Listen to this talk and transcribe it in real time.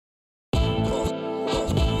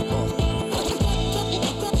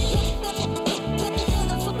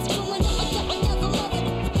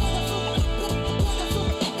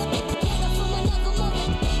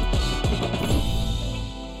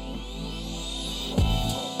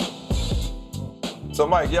So,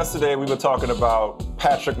 Mike, yesterday we were talking about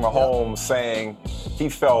Patrick Mahomes saying he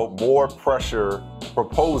felt more pressure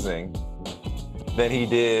proposing than he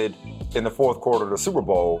did in the fourth quarter of the Super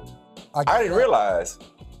Bowl. I didn't realize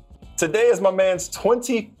today is my man's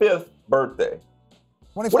 25th birthday.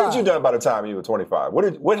 25. What had you done by the time you were 25?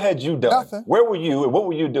 What had you done? Nothing. Where were you and what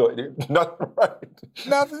were you doing? Nothing, right?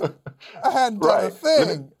 Nothing. I hadn't done a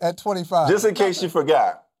thing at 25. Just in case you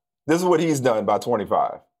forgot, this is what he's done by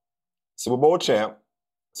 25. Super Bowl champ,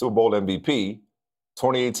 Super Bowl MVP,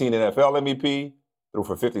 2018 NFL MVP, threw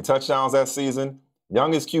for 50 touchdowns that season,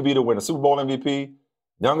 youngest QB to win a Super Bowl MVP,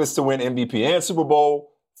 youngest to win MVP and Super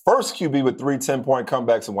Bowl, first QB with 3 10-point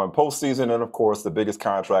comebacks in one postseason, and of course, the biggest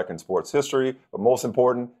contract in sports history. But most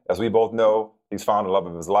important, as we both know, he's found the love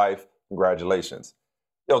of his life. Congratulations.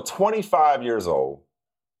 25 years old,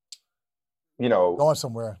 Going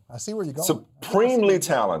somewhere. I see where you're going. Supremely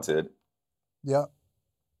talented. Yeah.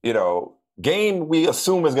 Game we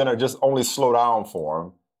assume is going to just only slow down for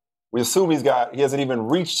him. We assume he hasn't even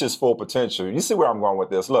reached his full potential. You see where I'm going with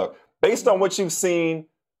this. Look, based on what you've seen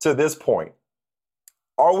to this point,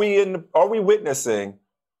 are we witnessing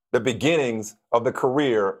the beginnings of the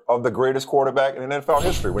career of the greatest quarterback in NFL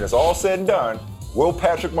history? When it's all said and done, will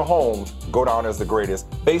Patrick Mahomes go down as the greatest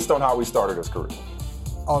based on how he started his career?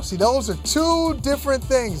 Oh, see, those are two different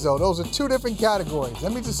things, though. Those are two different categories.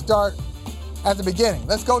 Let me just start at the beginning.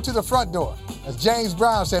 Let's go to the front door. As James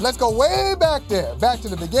Brown said, let's go way back there, back to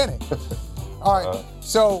the beginning. All right,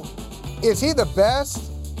 so is he the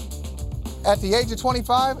best at the age of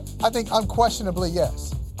 25? I think unquestionably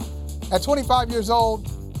yes. At 25 years old,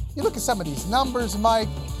 you look at some of these numbers, Mike.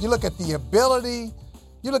 You look at the ability.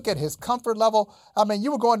 You look at his comfort level. I mean,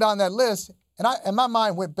 you were going down that list, and my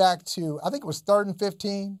mind went back to, I think it was 3rd and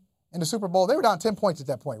 15 in the Super Bowl. They were down 10 points at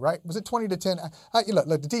that point, right? Was it 20-10?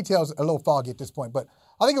 Look, the details are a little foggy at this point, but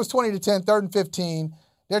I think it was 20-10, 3rd and 15.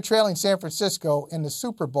 They're trailing San Francisco in the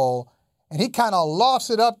Super Bowl, and he kind of lofts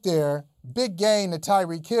it up there, big gain to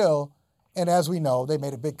Tyreek Hill, and as we know, they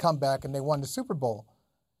made a big comeback and they won the Super Bowl.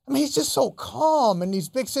 I mean, he's just so calm in these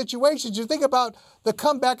big situations. You think about the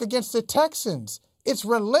comeback against the Texans. It's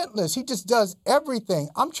relentless. He just does everything.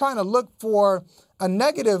 I'm trying to look for a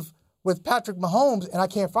negative with Patrick Mahomes, and I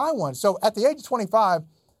can't find one. So at the age of 25,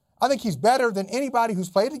 I think he's better than anybody who's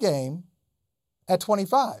played the game at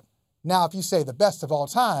 25. Now, if you say the best of all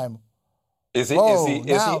time, is he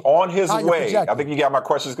on his way? I think you got my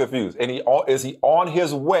questions confused. And is he on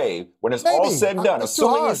his way when it's all said and done,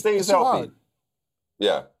 assuming he stays healthy?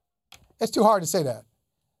 Yeah. It's too hard to say that.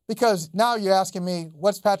 Because now you're asking me,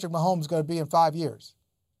 what's Patrick Mahomes going to be in 5 years?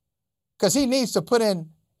 Because he needs to put in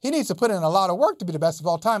a lot of work to be the best of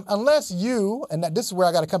all time, unless you, and this is where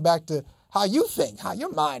I got to come back to how you think, how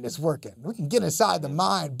your mind is working. We can get inside the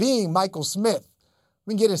mind, being Michael Smith.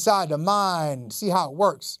 We can get inside the mind, see how it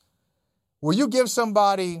works. Will you give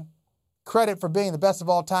somebody credit for being the best of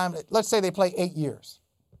all time? Let's say they play 8 years.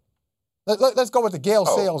 Let's go with the Gale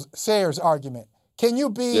Sayers argument. Can you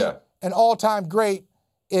be an all-time great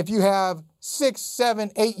if you have 6,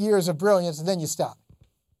 7, 8 years of brilliance and then you stop?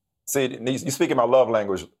 See, you're speaking my love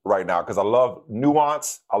language right now because I love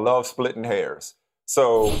nuance. I love splitting hairs.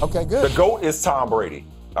 So okay, good. The GOAT is Tom Brady,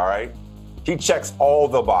 all right? He checks all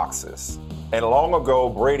the boxes. And long ago,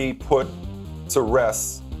 Brady put to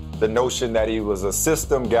rest the notion that he was a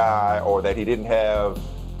system guy or that he didn't have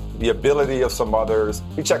the ability of some others.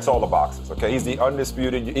 He checks all the boxes, okay? He's the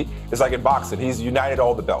undisputed. It's like in boxing. He's united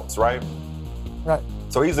all the belts, right? Right.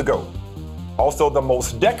 So he's a GOAT. Also the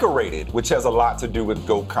most decorated, which has a lot to do with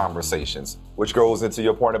GOAT conversations, which goes into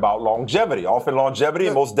your point about longevity. Often longevity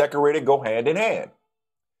and most decorated go hand in hand.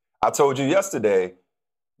 I told you yesterday,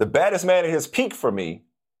 the baddest man at his peak for me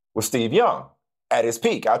was Steve Young. At his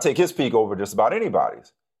peak. I'll take his peak over just about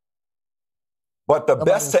anybody's. But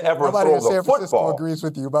nobody best to ever throw the football. Nobody in San Francisco agrees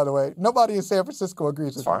with you, by the way. Nobody in San Francisco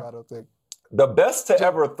agrees with you, I don't think. The best to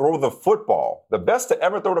ever throw the football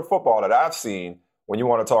that I've seen when you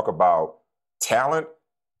want to talk about talent,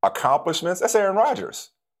 accomplishments, that's Aaron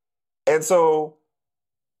Rodgers. And so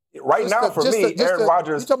Aaron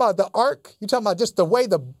Rodgers. You talking about the arc? You talking about just the way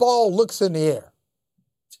the ball looks in the air?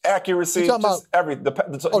 Accuracy, just everything.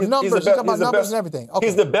 Numbers. He's talking about numbers and everything. Okay.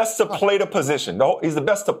 He's the best to play the position. No, he's the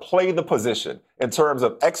best to play the position. In terms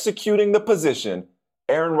of executing the position,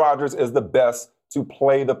 Aaron Rodgers is the best to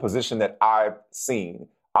play the position that I've seen.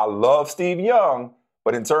 I love Steve Young,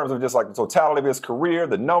 but in terms of just like the totality of his career,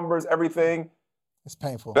 the numbers, everything, it's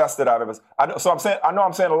painful. Best that I've ever. I know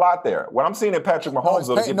I'm saying a lot there. What I'm seeing in Patrick Mahomes,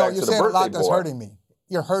 to get back to the birthday boy. You're saying a lot that's hurting me.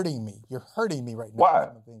 You're hurting me. You're hurting me right now. Why?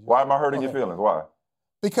 Why am I hurting your feelings? Why?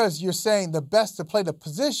 Because you're saying the best to play the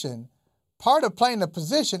position, part of playing the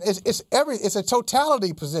position is it's a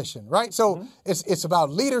totality position, right? So it's about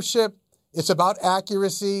leadership, it's about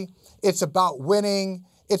accuracy, it's about winning,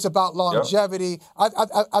 it's about longevity. Yep.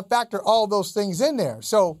 I factor all those things in there.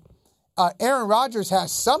 So Aaron Rodgers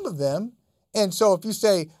has some of them. And so if you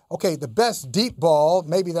say, okay, the best deep ball,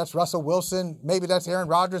 maybe that's Russell Wilson, maybe that's Aaron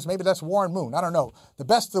Rodgers, maybe that's Warren Moon. I don't know. The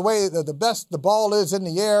best the ball is in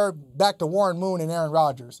the air, back to Warren Moon and Aaron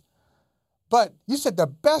Rodgers. But you said the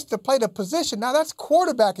best to play the position. Now that's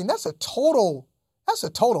quarterbacking. That's a total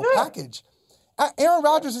package. Aaron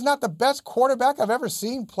Rodgers is not the best quarterback I've ever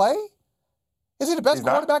seen play. Is he the best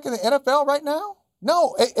quarterback in the NFL right now?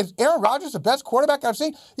 No. Is Aaron Rodgers the best quarterback I've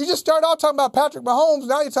seen? You just started out talking about Patrick Mahomes.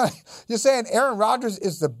 Now you're saying Aaron Rodgers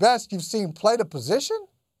is the best you've seen play the position?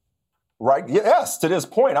 Right. Yes. To this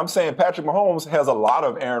point, I'm saying Patrick Mahomes has a lot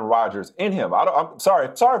of Aaron Rodgers in him. I'm sorry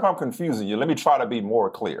if I'm confusing you. Let me try to be more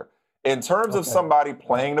clear. In terms of somebody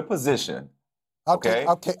playing the position, I'll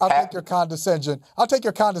take your condescension. I'll take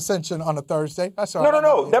your condescension on a Thursday. That's all right.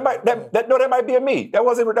 No. That might be a me. That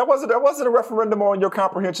wasn't a referendum on your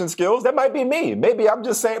comprehension skills. That might be me. Maybe I'm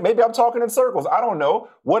just saying. Maybe I'm talking in circles. I don't know.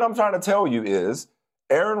 What I'm trying to tell you is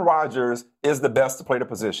Aaron Rodgers is the best to play the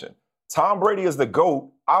position. Tom Brady is the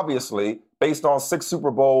GOAT, obviously, based on 6 Super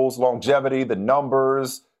Bowls, longevity, the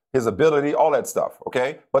numbers, his ability, all that stuff,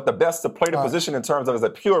 okay? But the best to play the position in terms of as a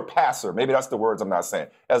pure passer, maybe that's the words I'm not saying.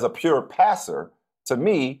 As a pure passer, to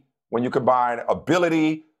me, when you combine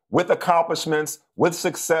ability with accomplishments, with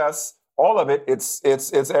success, all of it, it's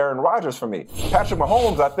Aaron Rodgers for me. Patrick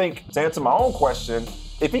Mahomes, I think, to answer my own question,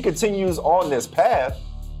 if he continues on this path,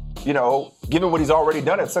 you know, given what he's already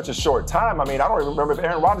done in such a short time, I mean, I don't even remember if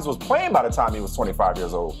Aaron Rodgers was playing by the time he was 25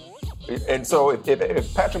 years old. And so if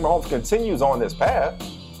Patrick Mahomes continues on this path,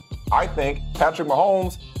 I think Patrick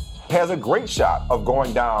Mahomes has a great shot of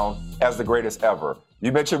going down as the greatest ever.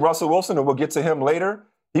 You mentioned Russell Wilson, and we'll get to him later.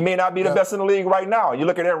 He may not be the best in the league right now. You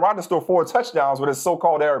look at Aaron Rodgers throw 4 touchdowns with his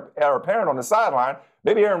so-called heir apparent on the sideline.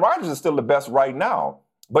 Maybe Aaron Rodgers is still the best right now.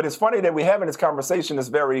 But it's funny that we're having this conversation, this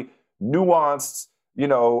very nuanced,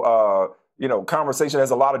 conversation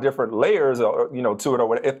has a lot of different layers, to it. Or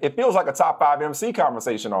whatever. It feels like a top 5 MC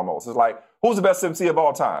conversation almost. It's like, who's the best MC of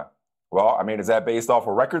all time? Well, I mean, is that based off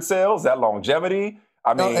of record sales? Is that longevity?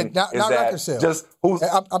 I mean, not is that record sales. Just who's?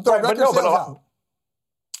 I'm throwing record sales out.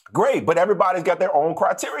 Great, but everybody's got their own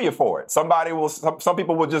criteria for it. Some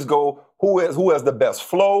people will just go, who has the best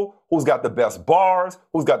flow, who's got the best bars,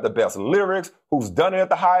 who's got the best lyrics, who's done it at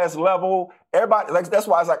the highest level. Everybody, that's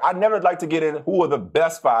why it's like, I never like to get in who are the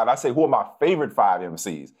best 5. I say, who are my favorite 5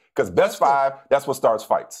 MCs? Because best 5, that's what starts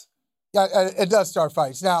fights. Yeah, it does start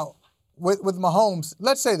fights. Now, with Mahomes,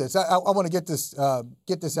 let's say this. I want to get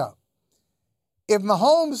this out. If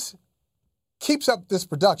Mahomes keeps up this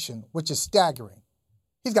production, which is staggering,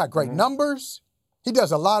 he's got great numbers. He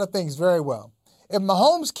does a lot of things very well. If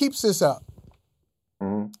Mahomes keeps this up,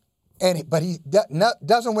 but he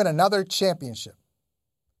doesn't win another championship,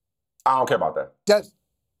 I don't care about that.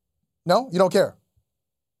 No, you don't care.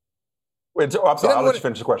 Wait, I'm sorry. I'll let you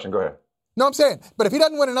finish the question. Go ahead. No, I'm saying, but if he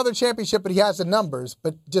doesn't win another championship, but he has the numbers,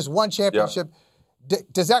 but just one championship,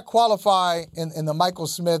 does that qualify in the Michael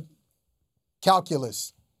Smith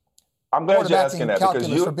calculus? I'm glad you're asking that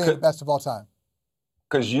because for being the best of all time.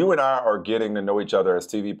 Because you and I are getting to know each other as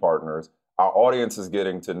TV partners. Our audience is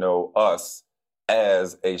getting to know us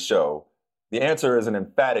as a show. The answer is an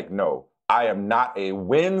emphatic no. I am not a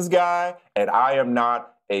wins guy, and I am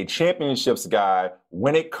not a championships guy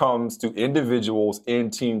when it comes to individuals in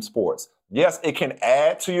team sports. Yes, it can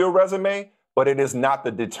add to your resume, but it is not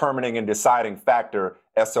the determining and deciding factor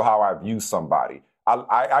as to how I view somebody.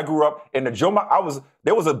 I grew up in the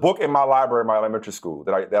there was a book in my library in my elementary school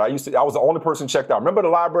that I was the only person checked out. Remember the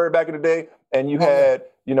library back in the day? And you had,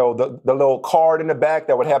 the little card in the back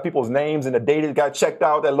that would have people's names and the date it got checked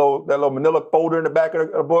out, that little manila folder in the back of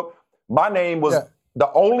the book. My name was the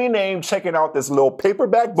only name checking out this little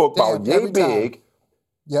paperback book about yay big.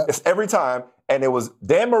 Yeah. It's every time. And it was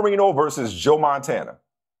Dan Marino versus Joe Montana.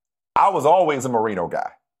 I was always a Marino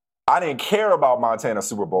guy. I didn't care about Montana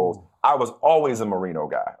Super Bowls. I was always a Marino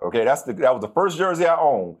guy. Okay, that was the first jersey I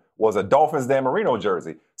owned, was a Dolphins Dan Marino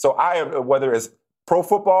jersey. So whether it's pro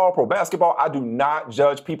football, pro basketball, I do not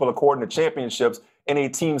judge people according to championships in a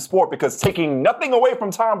team sport, because taking nothing away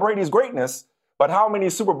from Tom Brady's greatness, but how many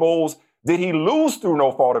Super Bowls did he lose through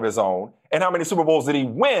no fault of his own, and how many Super Bowls did he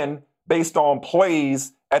win based on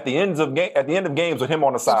plays at the end of games with him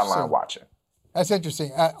on the sideline watching? That's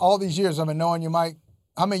interesting. All these years I've been knowing you, Mike.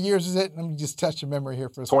 How many years is it? Let me just test your memory here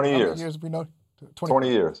for a second. 20 years. How many years have we known? 20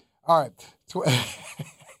 years. All right.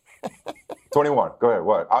 21. Go ahead.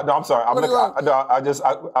 What? No, I'm sorry. I'm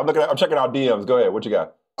checking out DMs. Go ahead. What you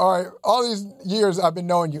got? All right. All these years I've been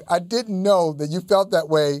knowing you, I didn't know that you felt that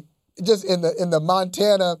way just in the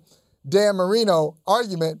Montana Dan Marino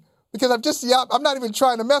argument, because I'm not even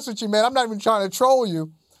trying to mess with you, man. I'm not even trying to troll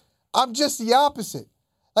you. I'm just the opposite.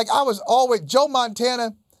 Like, I was always Joe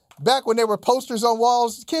Montana. Back when there were posters on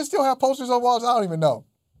walls, kids still have posters on walls? I don't even know.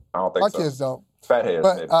 I don't think My so. kids don't. Fatheads,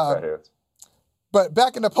 maybe. Fatheads. But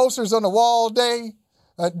back in the posters on the wall days,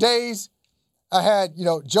 I had,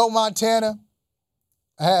 Joe Montana.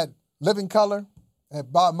 I had Living Color. I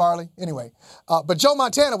had Bob Marley. Anyway, but Joe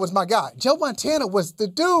Montana was my guy. Joe Montana was the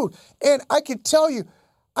dude. And I could tell you,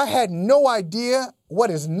 I had no idea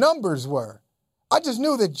what his numbers were. I just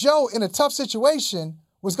knew that Joe, in a tough situation,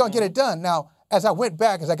 was going to get it done. Now, as I went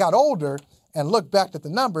back, as I got older and looked back at the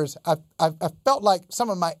numbers, I felt like some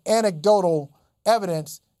of my anecdotal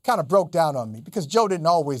evidence kind of broke down on me, because Joe didn't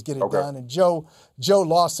always get it done, and Joe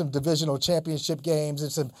lost some divisional championship games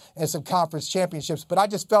and some conference championships. But I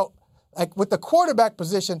just felt like with the quarterback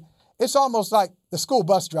position, it's almost like the school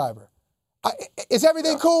bus driver. Is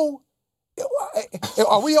everything cool?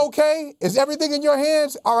 Are we okay? Is everything in your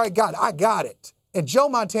hands? All right, I got it. And Joe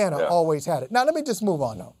Montana always had it. Now let me just move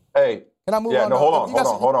on though. Hey. Can I move on? No,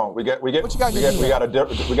 hold on. We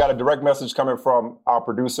got a direct message coming from our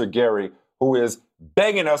producer Gary, who is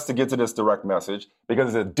begging us to get to this direct message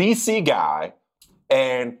because he's a DC guy,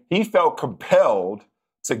 and he felt compelled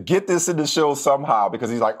to get this in the show somehow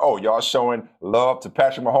because he's like, oh, y'all showing love to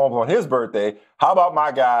Patrick Mahomes on his birthday. How about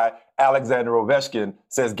my guy Alexander Ovechkin?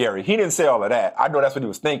 Says Gary. He didn't say all of that. I know that's what he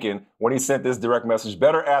was thinking when he sent this direct message.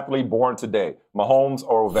 Better athlete born today, Mahomes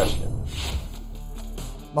or Ovechkin?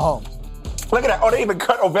 Mahomes. Look at that. Oh, they even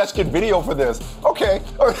cut Ovechkin video for this. Okay.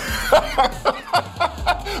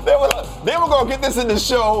 They were going to get this in the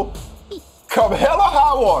show come hell or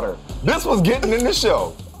high water. This was getting in the show.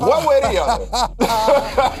 One way or the other.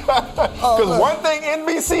 Because one thing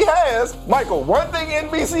NBC has, Michael,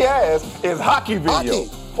 is hockey video.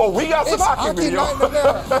 Well, we got some hockey video.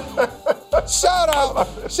 Shout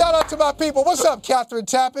out to my people. What's up, Catherine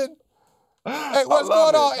Tappan? Hey, what's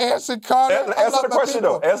going on, Anson Carter? Answer the question,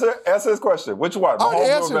 though. Answer his question. Which one?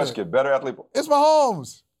 Mahomes or Ovechkin? Better athlete? It's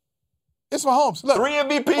Mahomes. Look, 3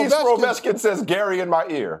 MVPs for Ovechkin, says Gary in my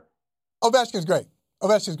ear. Ovechkin's great.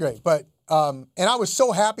 But, and I was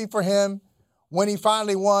so happy for him when he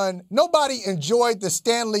finally won. Nobody enjoyed the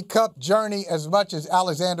Stanley Cup journey as much as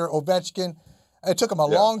Alexander Ovechkin. It took him a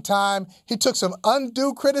long time. He took some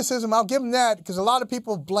undue criticism. I'll give him that, because a lot of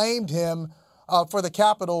people blamed him for the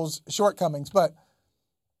Capitals' shortcomings. But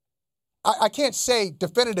I can't say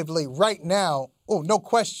definitively right now, no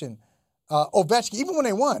question, Ovechkin, even when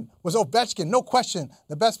they won, was Ovechkin, no question,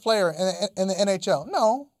 the best player in the NHL.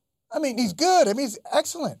 No. I mean, he's good. I mean, he's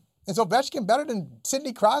excellent. Is Ovechkin better than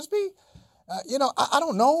Sidney Crosby? I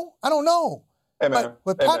don't know. Hey, man.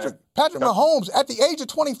 But Patrick Mahomes, at the age of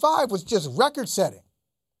 25, was just record-setting.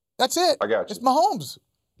 That's it. I got you. It's Mahomes.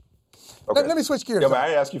 Okay. Let me switch gears. Yeah, but I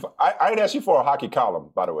didn't ask you for a hockey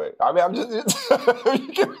column, by the way. I mean, I'm just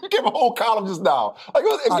you give a whole column just now. Like,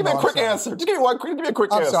 give me a quick answer. Just give me a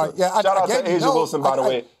quick answer. Sorry. Yeah, Shout out to Asia Wilson, by the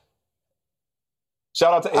way.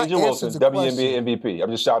 Shout out to Asia Wilson, WNBA MVP.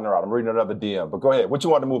 I'm just shouting her out. I'm reading another DM. But go ahead. What you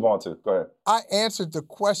want to move on to? Go ahead. I answered the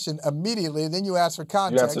question immediately, and then you asked for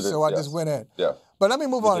context, so I just went in. Yeah. But let me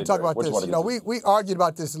move on and talk about this. We argued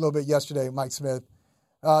about this a little bit yesterday, Mike Smith,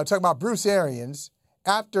 talking about Bruce Arians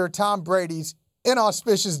after Tom Brady's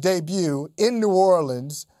inauspicious debut in New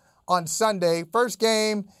Orleans on Sunday. First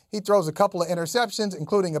game, he throws a couple of interceptions,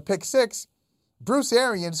 including a pick six. Bruce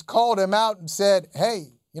Arians called him out and said,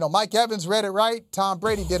 hey, Mike Evans read it right. Tom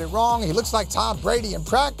Brady did it wrong. He looks like Tom Brady in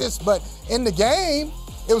practice, but in the game,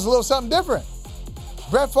 it was a little something different.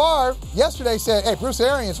 Brett Favre yesterday said, hey, Bruce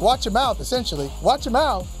Arians, watch him out, essentially. Watch him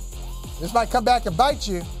out. This might come back and bite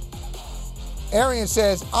you. Arians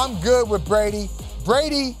says, I'm good with Brady.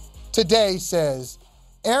 Brady today says,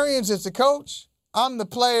 Arians is the coach, I'm the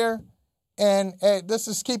player, and hey, let's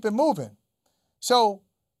just keep it moving. So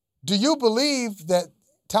do you believe that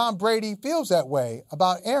Tom Brady feels that way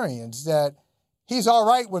about Arians, that he's all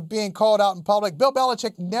right with being called out in public? Bill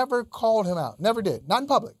Belichick never called him out. Never did. Not in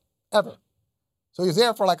public. Ever. So he was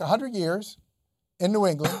there for like 100 years in New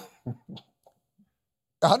England.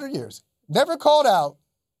 100 years. Never called out.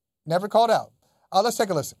 Never called out. Let's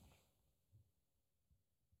take a listen.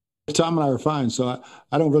 Tom and I are fine, so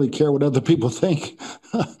I don't really care what other people think.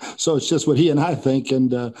 So it's just what he and I think.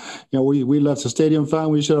 And, we left the stadium fine.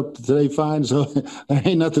 We showed up today fine, so there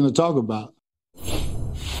ain't nothing to talk about.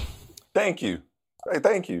 Thank you. Hey,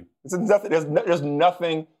 thank you. There's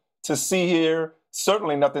nothing to see here.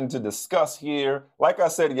 Certainly nothing to discuss here. Like I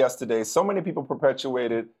said yesterday, so many people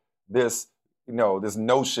perpetuated this, this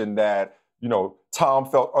notion that, Tom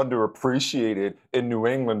felt underappreciated in New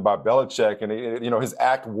England by Belichick, and his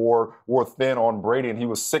act wore thin on Brady, and he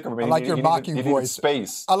was sick of him. I like your mocking voice.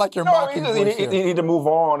 Space. I like your mocking voice. He needed to move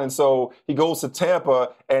on, and so he goes to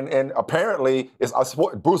Tampa, and apparently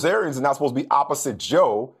Bruce Arians is not supposed to be opposite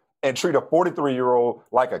Joe and treat a 43-year-old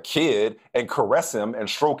like a kid and caress him and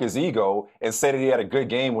stroke his ego and say that he had a good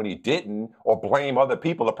game when he didn't, or blame other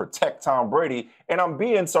people to protect Tom Brady. And I'm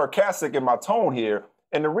being sarcastic in my tone here.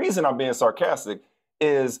 And the reason I'm being sarcastic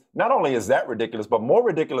is not only is that ridiculous, but more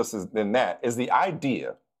ridiculous than that is the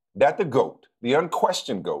idea that the GOAT, the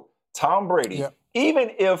unquestioned GOAT, Tom Brady,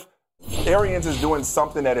 even if Arians is doing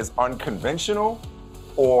something that is unconventional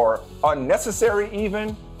or unnecessary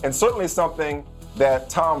even, and certainly something that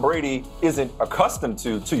Tom Brady isn't accustomed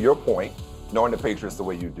to your point, knowing the Patriots the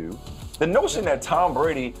way you do, the notion that Tom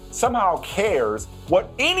Brady somehow cares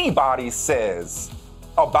what anybody says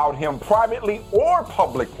about him privately or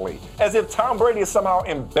publicly, as if Tom Brady is somehow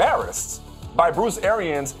embarrassed by Bruce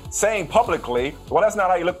Arians saying publicly, well, that's not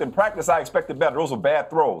how you looked in practice. I expected better. Those were bad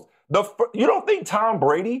throws. You don't think Tom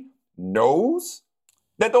Brady knows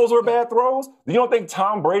that those were bad throws? You don't think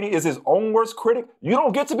Tom Brady is his own worst critic? You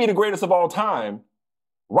don't get to be the greatest of all time,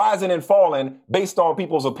 rising and falling based on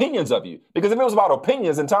people's opinions of you. Because if it was about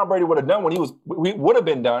opinions, then Tom Brady would have done when he was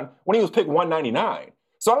picked 199.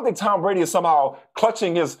 So I don't think Tom Brady is somehow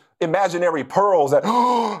clutching his imaginary pearls that,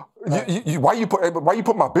 why you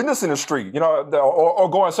put my business in the street, or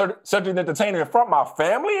going Cedric Entertainer in front of my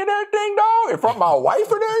family and everything, dog, in front of my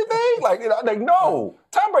wife and everything? No,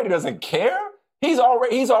 Tom Brady doesn't care. He's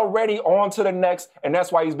already on to the next, and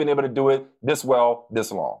that's why he's been able to do it this well,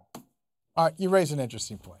 this long. All right, you raise an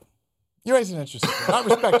interesting point. I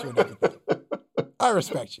respect you and everything. I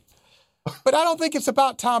respect you. But I don't think it's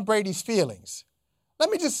about Tom Brady's feelings.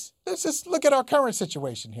 Let's just look at our current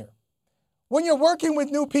situation here. When you're working with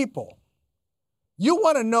new people, you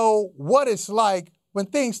want to know what it's like when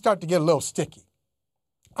things start to get a little sticky.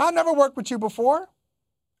 I've never worked with you before.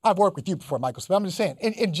 I've worked with you before, Michael Smith. I'm just saying,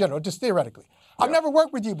 in general, just theoretically. Yeah. I've never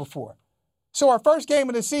worked with you before. So our first game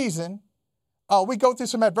of the season, we go through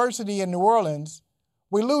some adversity in New Orleans.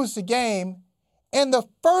 We lose the game. And the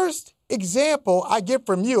first example I get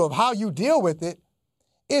from you of how you deal with it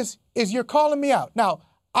is you're calling me out. Now,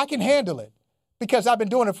 I can handle it because I've been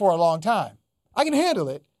doing it for a long time. I can handle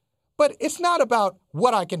it. But it's not about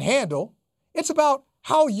what I can handle. It's about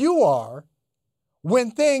how you are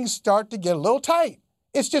when things start to get a little tight.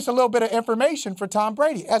 It's just a little bit of information for Tom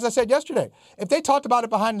Brady. As I said yesterday, if they talked about it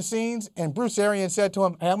behind the scenes and Bruce Arians said to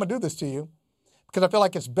him, hey, I'm going to do this to you because I feel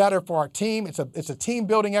like it's better for our team. It's a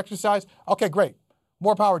team-building exercise. Okay, great.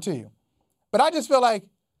 More power to you. But I just feel like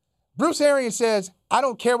Bruce Arians says, I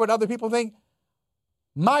don't care what other people think.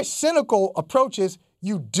 My cynical approach is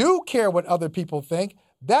you do care what other people think.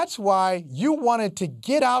 That's why you wanted to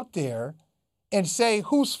get out there and say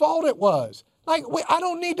whose fault it was. Like, I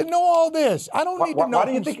don't need to know all this. I don't need to know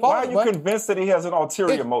whose fault it was. Why are you convinced that he has an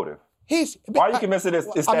ulterior motive? Why are you convinced that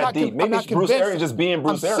it's that deep? Maybe it's Bruce Arians just being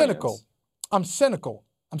Bruce Arians. I'm cynical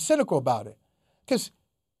about it. Because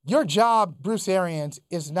your job, Bruce Arians,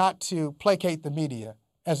 is not to placate the media.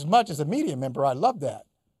 As much as a media member, I love that.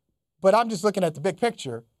 But I'm just looking at the big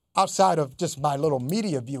picture outside of just my little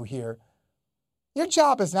media view here. Your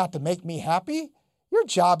job is not to make me happy. Your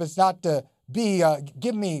job is not to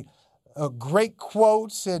give me great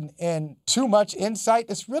quotes and too much insight.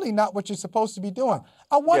 It's really not what you're supposed to be doing.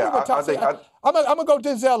 I wonder what Tom. I'm gonna go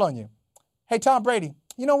Denzel on you. Hey, Tom Brady.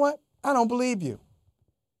 You know what? I don't believe you.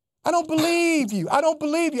 I don't believe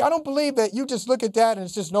that you just look at that and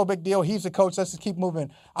it's just no big deal. He's the coach. Let's just keep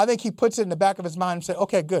moving. I think he puts it in the back of his mind and says,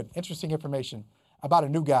 okay, good. Interesting information about a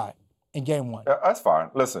new guy in game one. That's fine.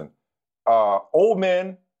 Listen, old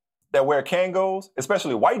men that wear Kangos,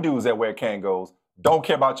 especially white dudes that wear Kangos, don't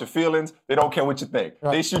care about your feelings. They don't care what you think.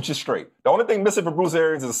 Right. They shoot you straight. The only thing missing for Bruce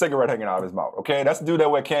Arians is a cigarette hanging out of his mouth, okay? That's the dude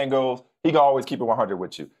that wear Kangos. He can always keep it 100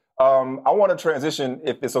 with you. I want to transition,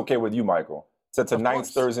 if it's okay with you, Michael, to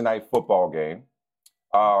tonight's Thursday night football game.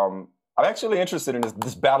 I'm actually interested in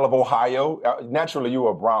this Battle of Ohio. Naturally, you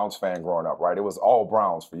were a Browns fan growing up, right? It was all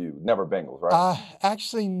Browns for you, never Bengals, right?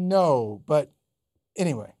 Actually, no, but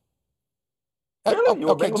anyway. Really? You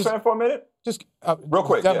were a Bengals fan for a minute? Just real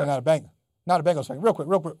quick, definitely not a Bengals fan. Real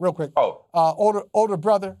quick. Oh. Older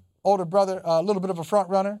brother, a little bit of a front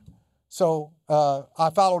runner. So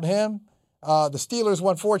I followed him. The Steelers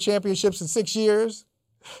won 4 championships in 6 years.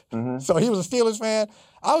 Mm-hmm. So he was a Steelers fan.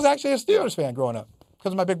 I was actually a Steelers fan growing up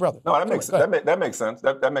because of my big brother. No, that makes sense.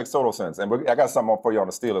 That makes total sense. And I got something for you on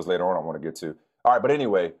the Steelers later on I want to get to. All right, but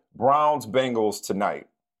anyway, Browns-Bengals tonight.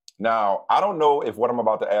 Now, I don't know if what I'm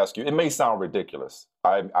about to ask you, it may sound ridiculous.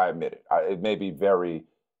 I admit it. It may be very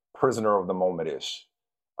prisoner of the moment-ish.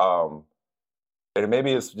 And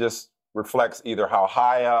maybe it's just reflects either how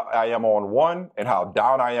high I am on one and how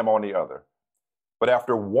down I am on the other. But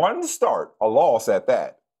after one start, a loss at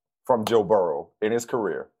that, from Joe Burrow in his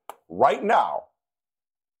career, right now,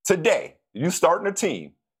 today, you starting a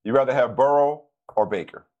team, you rather have Burrow or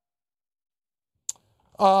Baker?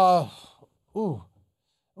 But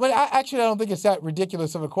I don't think it's that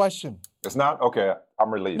ridiculous of a question. It's not? Okay,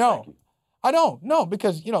 I'm relieved. No, Thank you. I don't. No,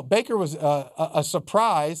 because, Baker was a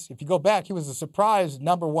surprise. If you go back, he was a surprise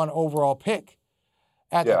number 1 overall pick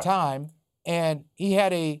at the time. And he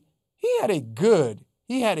had a good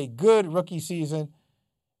rookie season.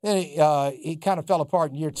 Then he kind of fell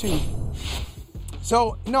apart in year 2.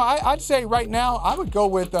 So, I'd say right now I would go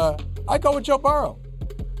with Joe Burrow.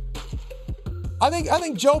 I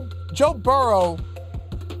think Joe Burrow,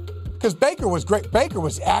 because Baker was great. Baker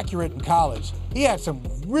was accurate in college. He had some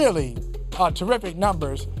really terrific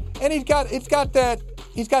numbers, and he's got that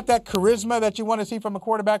charisma that you want to see from a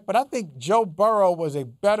quarterback. But I think Joe Burrow was a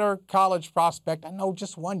better college prospect. I know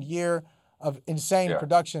just 1 year of insane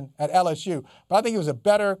production at LSU, but I think he was a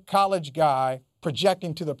better college guy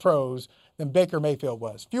projecting to the pros than Baker Mayfield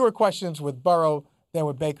was. Fewer questions with Burrow than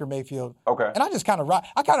with Baker Mayfield. Okay. And I just kind of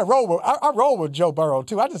roll with Joe Burrow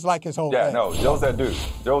too. I just like his whole thing. Yeah, no, Joe's that dude.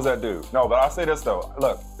 No, but I'll say this though.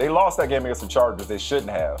 Look, they lost that game against the Chargers. They shouldn't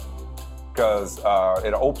have, because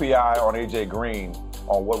an OPI on AJ Green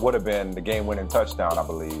on what would have been the game-winning touchdown, I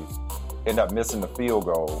believe, ended up missing the field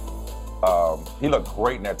goal. He looked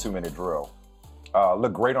great in that 2-minute drill.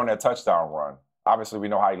 Looked great on that touchdown run. Obviously, we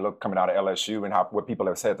know how he looked coming out of LSU and what people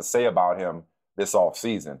have had to say about him this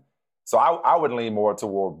offseason. So I would lean more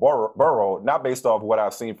toward Burrow, not based off what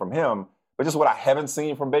I've seen from him, but just what I haven't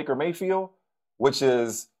seen from Baker Mayfield, which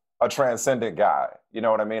is a transcendent guy. You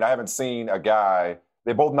know what I mean? I haven't seen a guy,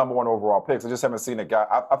 they're both number 1 overall picks. I just haven't seen a guy.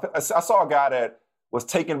 I saw a guy that was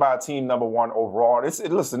taken by a team number 1 overall.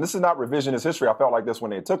 Listen, this is not revisionist history. I felt like this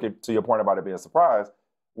when they took it, to your point about it being a surprise,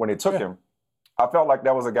 when they took him. I felt like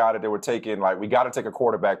that was a guy that they were taking, like, we got to take a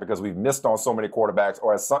quarterback because we've missed on so many quarterbacks,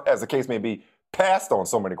 or as the case may be, passed on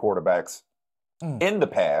so many quarterbacks in the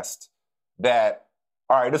past that,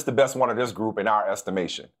 all right, this is the best one of this group in our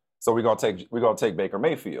estimation. So we're gonna take Baker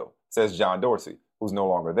Mayfield, says John Dorsey, who's no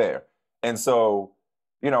longer there. And so,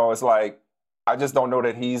 it's like, I just don't know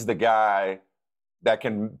that he's the guy that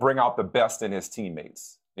can bring out the best in his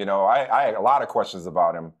teammates. I had a lot of questions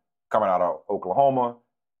about him coming out of Oklahoma.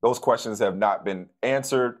 Those questions have not been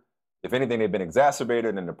answered. If anything, they've been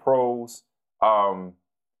exacerbated in the pros.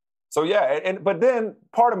 So yeah, but then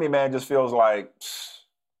part of me, man, just feels like,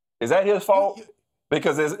 is that his fault?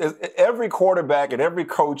 Because every quarterback and every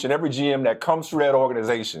coach and every GM that comes through that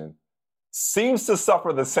organization seems to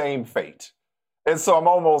suffer the same fate. And so I'm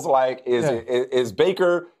almost like, is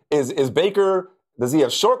Baker, does he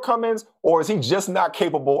have shortcomings, or is he just not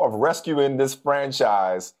capable of rescuing this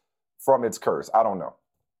franchise from its curse? I don't know.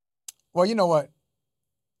 Well, you know what?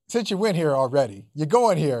 Since you went here already, you're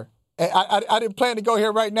going here. I didn't plan to go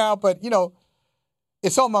here right now, but,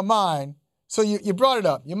 it's on my mind. So you brought it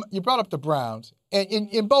up. You brought up the Browns. And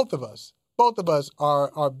in both of us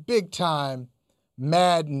are big-time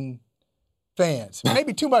Madden fans.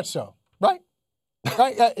 Maybe too much so, right?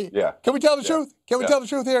 Right? Yeah. Can we tell the truth? Can we tell the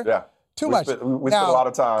truth here? Yeah. Too much. We spent a lot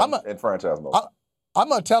of time in franchise mode. I'm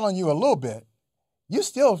going to tell on you a little bit. You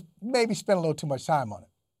still maybe spend a little too much time on it.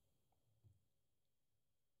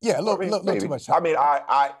 Yeah, a little too much time. I mean,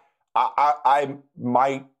 I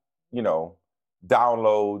might,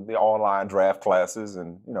 download the online draft classes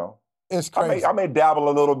and, it's crazy. I may dabble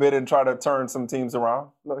a little bit and try to turn some teams around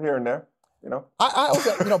here and there,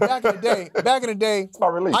 I back in the day, it's my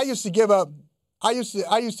release. I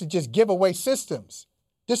used to just give away systems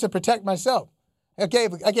just to protect myself. I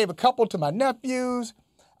gave a couple to my nephews.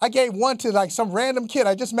 I gave one to like some random kid.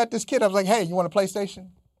 I just met this kid. I was like, hey, you want a PlayStation?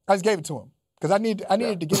 I just gave it to him because I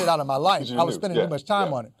needed to get it out of my life. I was spending too much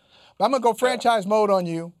time on it. But I'm going to go franchise mode on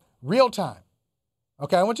you, real time.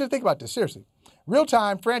 Okay, I want you to think about this, seriously. Real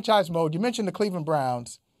time, franchise mode. You mentioned the Cleveland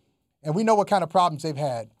Browns, and we know what kind of problems they've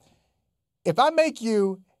had. If I make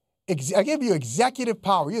you, I give you executive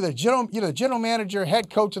power. You're the general manager, head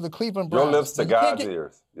coach of the Cleveland Browns. Your lips to God's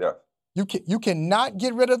ears. Yeah. You cannot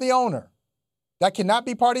get rid of the owner. That cannot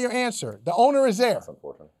be part of your answer. The owner is there. That's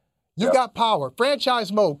unfortunate. You've got power.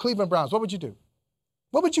 Franchise mode, Cleveland Browns. What would you do?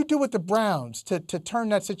 What would you do with the Browns to turn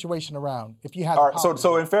that situation around if you had the power?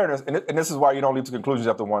 So in fairness, and this is why you don't leap to conclusions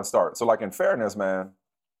after one start. So like in fairness, man,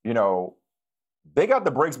 they got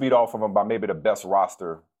the brakes beat off of them by maybe the best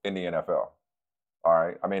roster in the NFL. All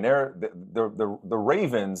right. I mean, the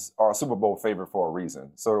Ravens are a Super Bowl favorite for a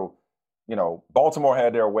reason. So, Baltimore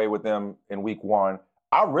had their way with them in week 1.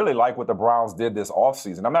 I really like what the Browns did this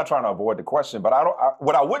offseason. I'm not trying to avoid the question, but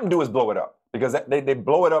what I wouldn't do is blow it up because they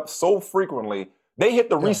blow it up so frequently. They hit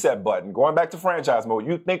the reset button. Going back to franchise mode,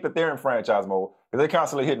 you think that they're in franchise mode because they're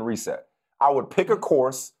constantly hitting reset. I would pick a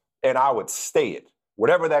course and I would stay it,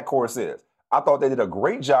 whatever that course is. I thought they did a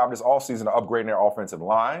great job this offseason of upgrading their offensive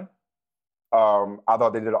line. I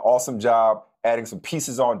thought they did an awesome job adding some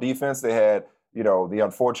pieces on defense. They had, the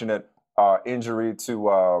unfortunate injury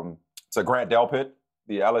to Grant Delpit,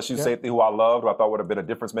 the LSU safety who I loved, who I thought would have been a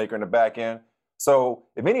difference maker in the back end. So,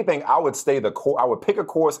 if anything, I would I would pick a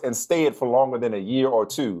course and stay it for longer than a year or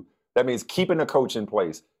two. That means keeping the coach in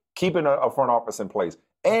place, keeping a front office in place,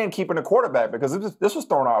 and keeping a quarterback because this was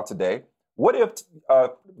thrown out today. What if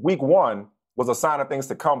week 1 was a sign of things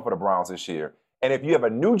to come for the Browns this year? And if you have a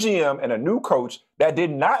new GM and a new coach that did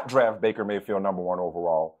not draft Baker Mayfield number 1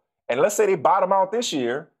 overall, and let's say they bottom out this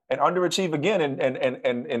year and underachieve again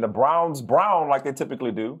and the Browns brown like they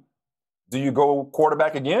typically do you go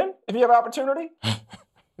quarterback again if you have an opportunity?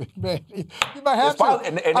 Man, you might have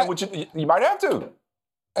to. You might have to.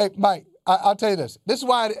 Hey, Mike, I'll tell you this. This is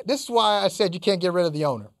why I said you can't get rid of the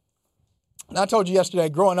owner. And I told you yesterday,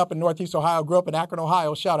 growing up in Northeast Ohio, grew up in Akron,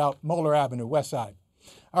 Ohio, shout out Moeller Avenue, West Side.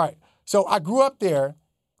 All right. So I grew up there,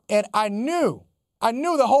 and I knew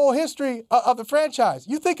the whole history of the franchise.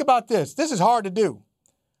 You think about this. This is hard to do.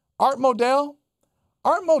 Art Modell,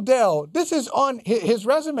 this is on his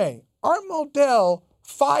resume. Art Modell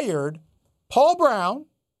fired Paul Brown,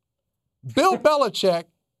 Bill Belichick,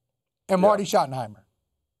 and Marty Schottenheimer.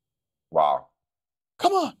 Wow.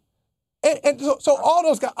 Come on. And so all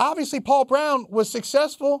those guys, obviously Paul Brown was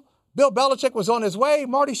successful. Bill Belichick was on his way.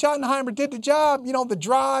 Marty Schottenheimer did the job, the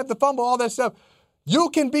drive, the fumble, all that stuff. You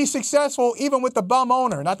can be successful even with the bum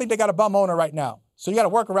owner. And I think they got a bum owner right now. So you got to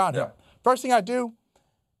work around him. First thing I do,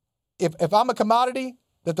 if I'm a commodity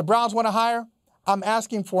that the Browns want to hire, I'm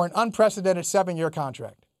asking for an unprecedented 7-year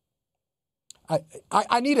contract.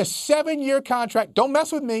 I need a 7-year contract. Don't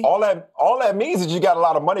mess with me. All that means is you got a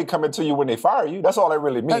lot of money coming to you when they fire you. That's all that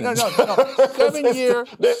really means. No. 7-year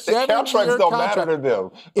contracts don't matter to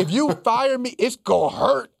them. If you fire me, it's going to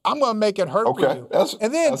hurt. I'm going to make it hurt for you.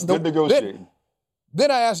 That's good negotiating. Then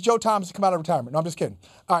I asked Joe Thomas to come out of retirement. No, I'm just kidding.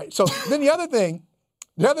 All right, so then the other thing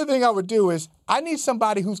I would do is I need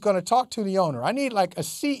somebody who's going to talk to the owner. I need like a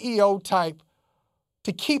CEO type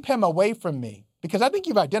to keep him away from me. Because I think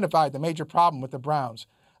you've identified the major problem with the Browns.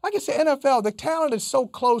 Like I said, NFL, the talent is so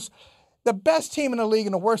close. The best team in the league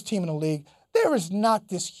and the worst team in the league, there is not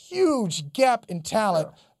this huge gap in talent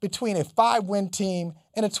between a 5-win team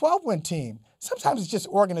and a 12-win team. Sometimes it's just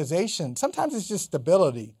organization. Sometimes it's just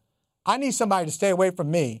stability. I need somebody to stay away from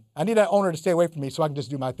me. I need that owner to stay away from me so I can just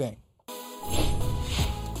do my thing.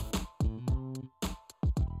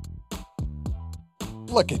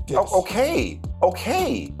 Look at this. Okay.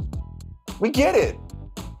 We get it.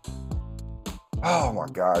 Oh, my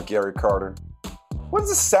God, Gary Carter. What does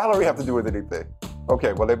the salary have to do with anything?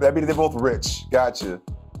 Okay, well, that means they're both rich. Gotcha.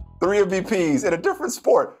 3 MVPs in a different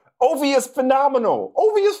sport. Ovi is phenomenal.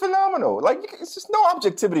 Like, it's just no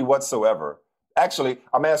objectivity whatsoever. Actually,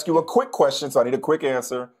 I'm asking you a quick question, so I need a quick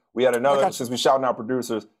answer. We had another, since we're shouting out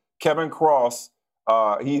producers, Kevin Cross,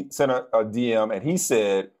 he sent a DM, and he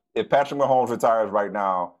said, if Patrick Mahomes retires right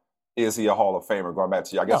now, is he a Hall of Famer? Going back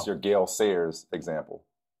to you, I guess your Gale Sayers example.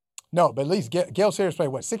 No, but at least Gale Sayers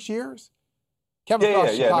played, 6 years? Kevin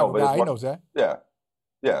Cross, Chicago guy, he knows that. Yeah.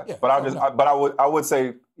 But I would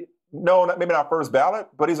say, no, maybe not first ballot,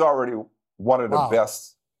 but he's already one of the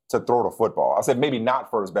best to throw the football. I said maybe not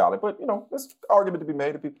first ballot, but, there's an argument to be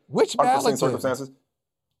made. Which ballot? Circumstances.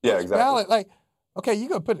 Yeah, Which exactly. Ballot? Okay, you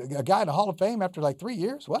going to put a guy in the Hall of Fame after 3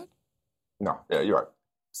 years? What? No, you're right.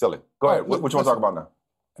 Silly. Go ahead. What you want to talk about now?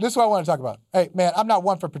 This is what I want to talk about. Hey, man, I'm not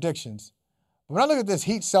one for predictions. But when I look at this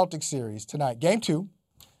Heat-Celtics series tonight, Game 2,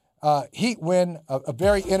 Heat win a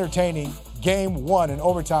very entertaining Game 1 in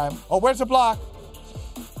overtime. Oh, where's the block?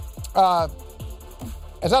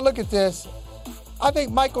 As I look at this, I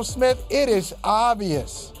think Michael Smith, it is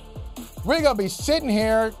obvious. We're going to be sitting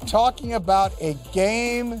here talking about a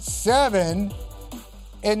Game 7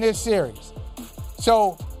 in this series.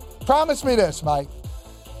 So promise me this, Mike.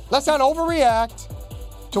 Let's not overreact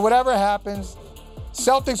to whatever happens.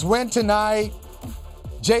 Celtics win tonight.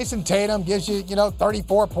 Jason Tatum gives you,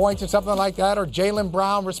 34 points or something like that, or Jaylen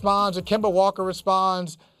Brown responds, or Kemba Walker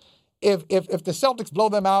responds. If the Celtics blow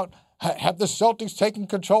them out, have the Celtics taken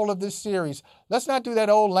control of this series? Let's not do that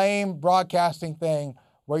old lame broadcasting thing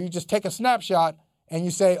where you just take a snapshot and you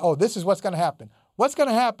say, oh, this is what's going to happen. What's going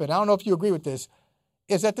to happen, I don't know if you agree with this,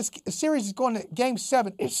 is that this series is going to Game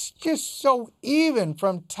 7. It's just so even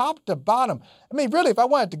from top to bottom. I mean, really, if I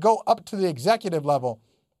wanted to go up to the executive level,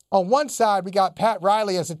 on one side, we got Pat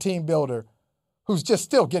Riley as a team builder who's just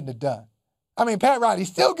still getting it done. I mean, Pat Riley's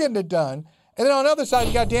still getting it done. And then on the other side,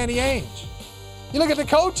 you got Danny Ainge. You look at the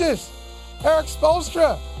coaches. Eric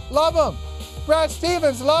Spoelstra, love him. Brad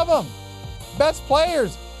Stevens, love him. Best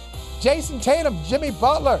players, Jason Tatum, Jimmy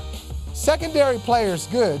Butler. Secondary players,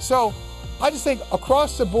 good. So I just think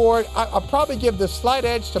across the board, I'll probably give the slight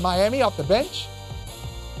edge to Miami off the bench,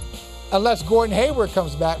 unless Gordon Hayward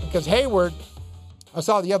comes back, because Hayward, I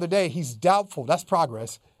saw the other day, he's doubtful. That's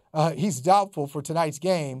progress. He's doubtful for tonight's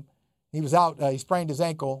game. He was out. He sprained his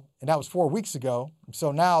ankle, and that was 4 weeks ago.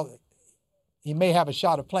 So now he may have a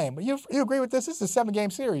shot of playing. But you agree with this? This is a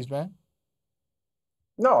 7-game series, man.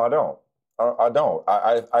 No, I don't. I don't.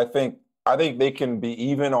 I think they can be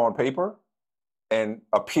even on paper and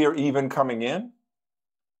appear even coming in,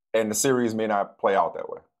 and the series may not play out that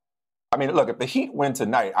way. I mean, look, if the Heat win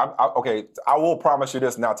tonight, I will promise you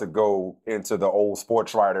this, not to go into the old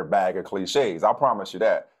sports writer bag of cliches. I'll promise you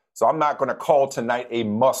that. So I'm not going to call tonight a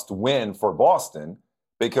must-win for Boston,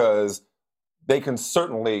 because they can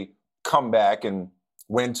certainly come back and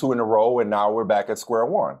win 2 in a row, and now we're back at square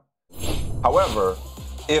one. However,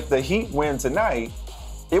 if the Heat win tonight,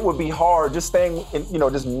 it would be hard just staying,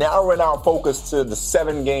 just narrowing our focus to the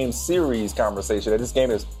 7-game series conversation. That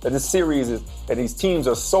this series is, and these teams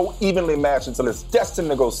are so evenly matched until it's destined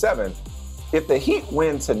to go 7. If the Heat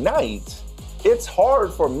win tonight, it's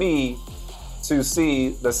hard for me to see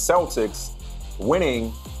the Celtics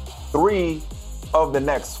winning 3 of the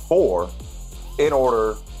next 4 in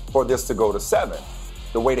order for this to go to 7.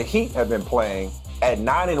 The way the Heat have been playing at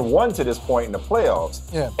 9-1 to this point in the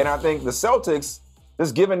playoffs. Yeah. And I think the Celtics,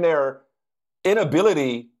 just given their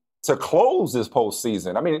inability to close this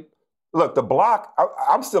postseason. I mean, look, the block,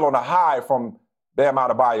 I'm still on a high from Bam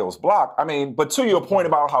Adebayo's block. I mean, but to your point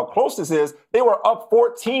about how close this is, they were up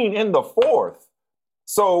 14 in the 4th.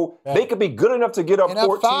 So they could be good enough to get up 14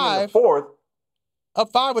 in the 4th.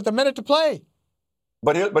 Up 5 with a minute to play.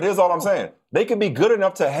 But here's all I'm saying. They can be good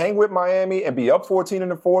enough to hang with Miami and be up 14 in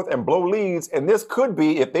the 4th and blow leads. And this could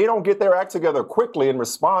be, if they don't get their act together quickly and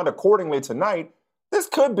respond accordingly tonight, this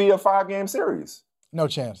could be a 5-game series. No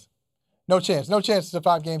chance. No chance. No chance it's a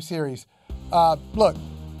 5-game series. Look,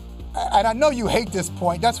 and I know you hate this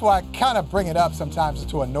point. That's why I kind of bring it up sometimes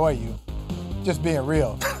to annoy you. Just being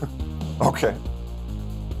real. Okay.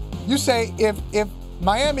 You say if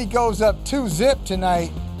Miami goes up 2-0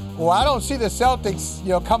 tonight, well, I don't see the Celtics,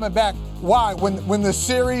 coming back. Why? When the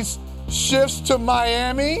series shifts to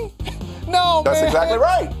Miami? No, That's man. exactly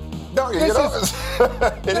right. No,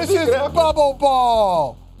 this is bubble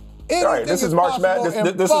ball. Right. This is March Madness.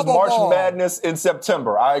 This is March Madness in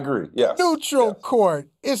September. I agree. Yes. Neutral court.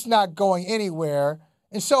 It's not going anywhere.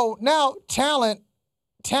 And so now talent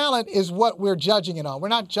is what we're judging it on. We're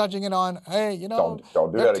not judging it on, hey, don't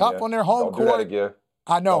do they're that tough again. on their home Don't court. do that again.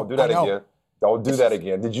 I know. Don't do that again. Don't do that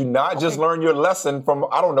again. Did you not just learn your lesson from,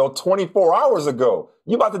 24 hours ago?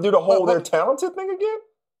 You about to do the whole they're talented thing again?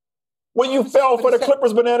 When you fell for the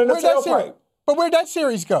Clippers banana in the tailpipe. But where'd that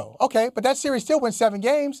series go? Okay, but that series still went 7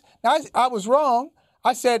 games. Now, I was wrong.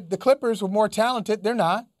 I said the Clippers were more talented. They're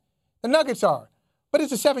not. The Nuggets are. But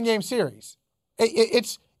it's a 7-game series.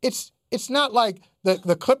 It's not like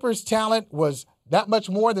the Clippers' talent was that much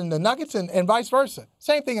more than the Nuggets and vice versa.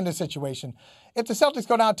 Same thing in this situation. If the Celtics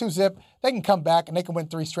go down 2-0, they can come back and they can win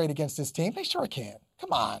 3 straight against this team. They sure can.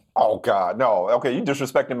 Come on. Oh, God, no. Okay, you're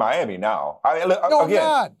disrespecting Miami now. No, again, I'm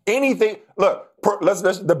not. Anything, look, let's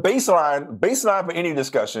the baseline for any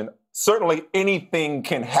discussion, certainly anything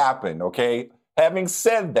can happen, okay? Having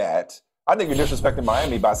said that, I think you're disrespecting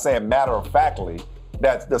Miami by saying matter-of-factly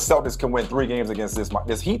that the Celtics can win 3 games against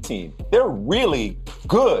this Heat team. They're really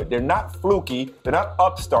good. They're not fluky. They're not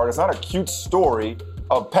upstart. It's not a cute story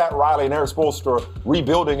of Pat Riley and Eric Spoelstra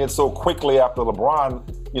rebuilding it so quickly after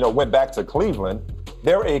LeBron, went back to Cleveland.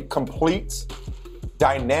 They're a complete,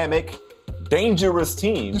 dynamic, dangerous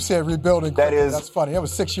team. You said rebuilding. That's funny. That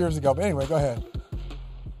was 6 years ago. But anyway, go ahead.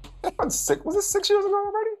 Was it 6 years ago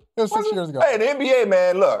already? It was 6 years ago. Hey, in the NBA,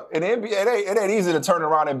 man, look, in the NBA, it ain't easy to turn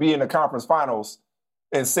around and be in the conference finals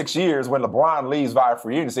in 6 years when LeBron leaves via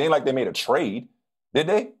free agency. It ain't like they made a trade, did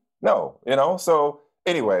they? No, So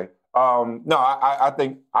anyway, I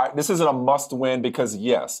think this isn't a must-win because,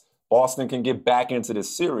 yes, Boston can get back into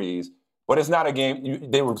this series, but it's not a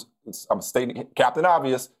game. I'm stating Captain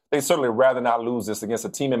Obvious. They certainly rather not lose this against a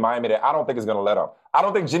team in Miami that I don't think is going to let up. I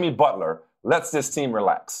don't think Jimmy Butler lets this team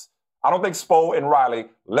relax. I don't think Spo and Riley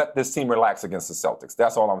let this team relax against the Celtics.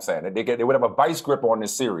 That's all I'm saying. They would have a vice grip on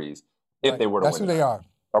this series if they were to win. That's who they are.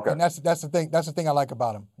 Okay. And that's the thing. That's the thing I like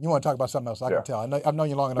about them. You want to talk about something else? I can tell. I've known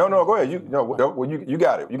you long enough. No, go ahead. You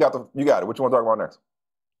got it. You got it. What you want to talk about next?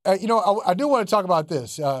 I do want to talk about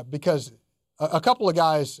this because a couple of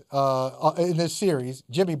guys in this series,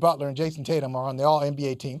 Jimmy Butler and Jason Tatum, are on the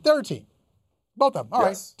All-NBA team, third team. Both of them. All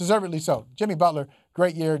right, deservedly so. Jimmy Butler,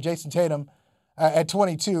 great year. Jason Tatum, at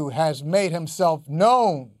 22, has made himself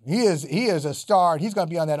known. He is a star. He's going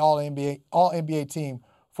to be on that All-NBA team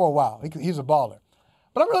for a while. He's a baller.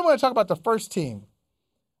 But I really want to talk about the first team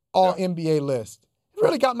All-NBA list. It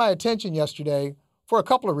really got my attention yesterday for a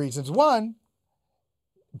couple of reasons. One,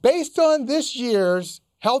 based on this year's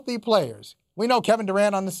healthy players, we know Kevin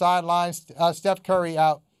Durant on the sidelines, Steph Curry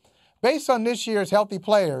out. Based on this year's healthy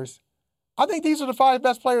players, I think these are the 5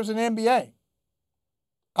 best players in the NBA.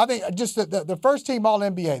 I think just the first team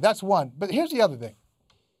All-NBA, that's one. But here's the other thing.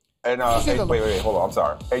 And wait, hold on, I'm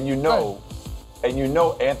sorry. And you know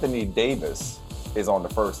Anthony Davis is on the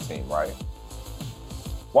first team, right?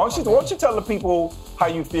 Why don't you tell the people how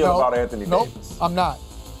you feel about Anthony Davis? I'm not.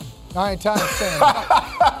 I ain't tired of saying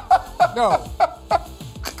that.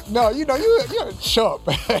 No, you're a chump.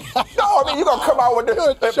 No, I mean, you're going to come out with this.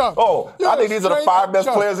 You're a chump. I think these are the 5 best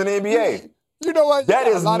players in the NBA. You know what? That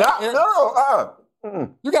is not.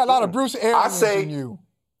 You got a lot of Bruce Arians in you.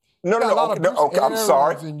 No, okay, I'm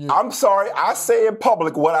sorry. I'm sorry. I say in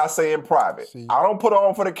public what I say in private. I don't put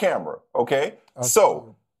on for the camera, okay?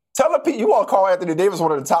 So, tell the people, you want to call Anthony Davis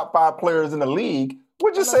one of the top 5 players in the league.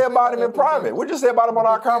 What'd you say about him in private? What'd you say about him on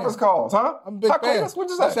our conference calls, huh? I'm a big fan. What'd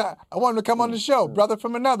you say? I want him to come on the show. Brother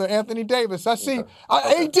from another, Anthony Davis. I see. AD,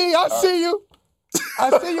 I see you.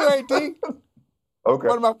 I see you, AD. Okay.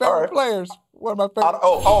 One of my favorite players. One of my favorite.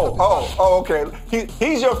 Okay.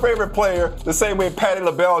 He's your favorite player the same way Patti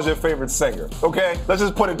LaBelle is your favorite singer. Okay? Let's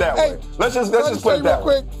just put it that way. Let's just put it that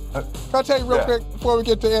way. Can I tell you real quick before we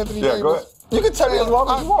get to Anthony Davis? Go ahead. You can tell me as long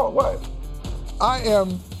as you want. What? I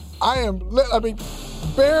am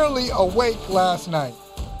barely awake last night.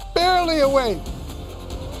 Barely awake.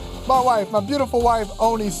 My beautiful wife,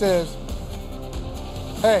 Oni, says,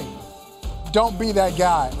 "Hey, don't be that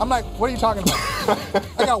guy." I'm like, what are you talking about?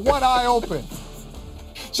 I got one eye open.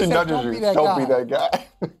 She nudges you. Don't be that guy.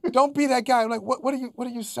 Don't be that guy. I'm like, what are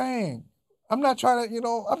you saying? I'm not trying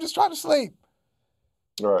to, I'm just trying to sleep.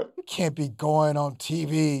 Right. You can't be going on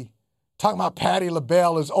TV talking about Patti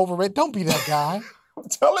LaBelle is overrated. Don't be that guy. I'm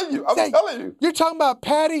telling you. You're talking about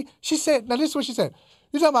Patti. She said, now this is what she said.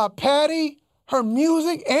 You're talking about Patti, her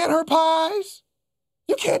music, and her pies?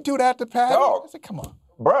 You can't do that to Patti. No. I said, come on.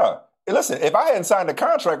 Bruh. Listen, if I hadn't signed a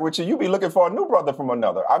contract with you, you'd be looking for a new brother from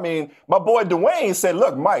another. I mean, my boy Dwayne said,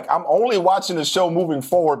 look, Mike, I'm only watching the show moving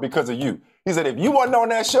forward because of you. He said, if you wasn't on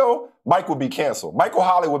that show, Mike would be canceled. Michael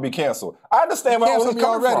Holley would be canceled. I understand where Oli's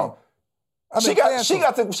coming from. She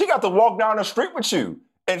got to walk down the street with you.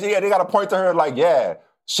 And they got to point to her like, yeah,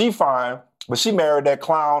 she fine, but she married that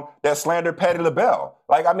clown that slandered Patti LaBelle.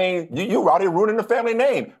 Like, I mean, you out here ruining the family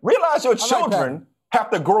name. Realize your children have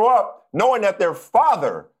to grow up knowing that their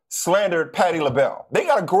father slandered Patti LaBelle. They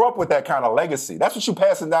got to grow up with that kind of legacy. That's what you're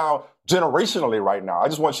passing down generationally right now. I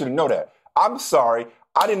just want you to know that. I'm sorry.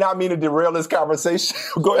 I did not mean to derail this conversation.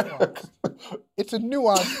 Go ahead. It's a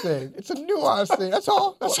nuanced thing. That's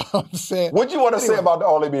all I'm saying. What do you want to say about the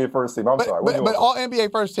All-NBA first team? I'm sorry. But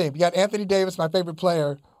All-NBA first team, you got Anthony Davis, my favorite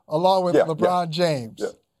player, along with LeBron James. Yeah.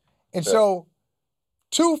 And so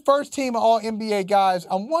 2 first-team All-NBA guys,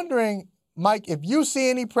 I'm wondering, Mike, if you see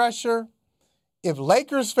any pressure, if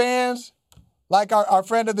Lakers fans, like our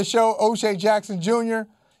friend of the show, O'Shea Jackson Jr.,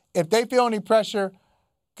 if they feel any pressure,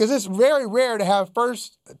 because it's very rare to have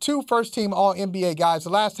 2 first-team All-NBA guys. The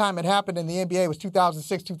last time it happened in the NBA was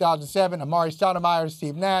 2006, 2007. Amari Stoudemire,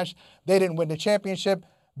 Steve Nash. They didn't win the championship.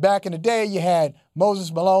 Back in the day, you had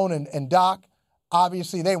Moses Malone and Doc.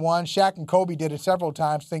 Obviously, they won. Shaq and Kobe did it several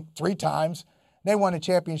times, I think 3 times. They won the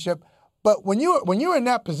championship. But when you're in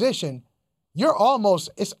that position,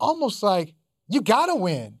 it's almost like you got to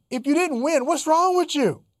win. If you didn't win, what's wrong with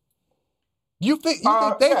you? You think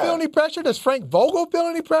they feel any pressure? Does Frank Vogel feel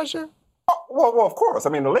any pressure? Well, of course.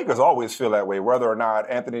 I mean, the Lakers always feel that way, whether or not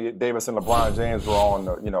Anthony Davis and LeBron James were on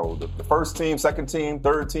the first team, second team,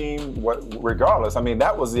 third team, regardless. I mean,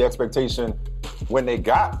 that was the expectation when they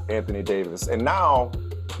got Anthony Davis. And now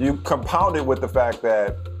you compound it with the fact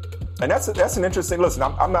that, and that's an interesting, listen,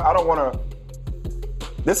 I don't want to,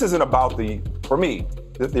 this isn't about for me,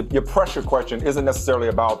 your pressure question isn't necessarily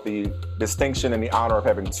about the distinction and the honor of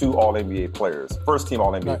having 2 All-NBA players, first-team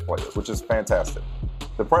All-NBA players, which is fantastic.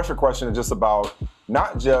 The pressure question is just about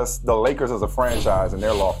not just the Lakers as a franchise and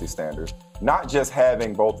their lofty standards, not just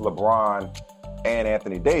having both LeBron and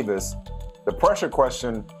Anthony Davis. The pressure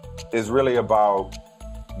question is really about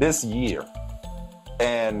this year.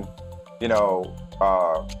 And,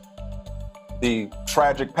 the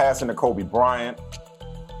tragic passing of Kobe Bryant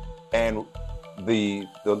and the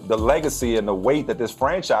legacy and the weight that this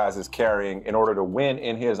franchise is carrying in order to win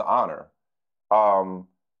in his honor.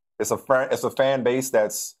 It's a fan base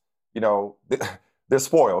that's, they're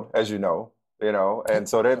spoiled, as you know, and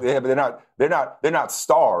so they're not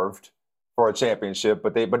starved for a championship,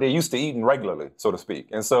 but they're used to eating regularly, so to speak.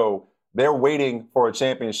 And so they're waiting for a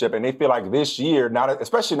championship, and they feel like this year,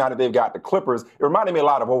 especially now that they've got the Clippers, it reminded me a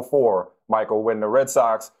lot of 2004, Michael, when the Red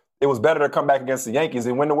Sox, it was better to come back against the Yankees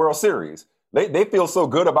and win the World Series. They feel so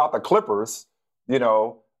good about the Clippers,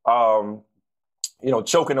 choking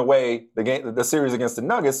away the series against the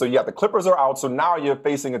Nuggets. So you got the Clippers are out, so now you're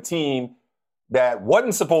facing a team that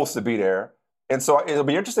wasn't supposed to be there. And so it'll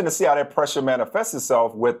be interesting to see how that pressure manifests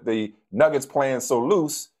itself with the Nuggets playing so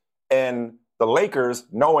loose and the Lakers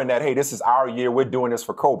knowing that, hey, this is our year, we're doing this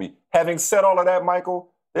for Kobe. Having said all of that,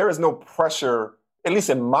 Michael, there is no pressure, at least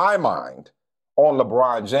in my mind, on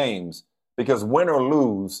LeBron James, because win or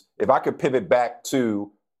lose, if I could pivot back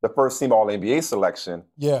to the first team All-NBA selection.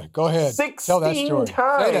 Yeah, go ahead. 16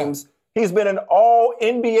 times he's been an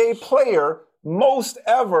All-NBA player, most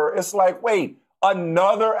ever. It's like, wait,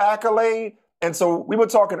 another accolade? And so we were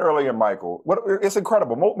talking earlier, Michael. It's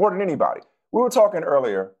incredible, more than anybody. We were talking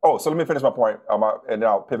earlier. Oh, so let me finish my point, and then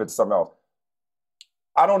I'll pivot to something else.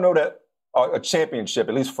 I don't know that a championship,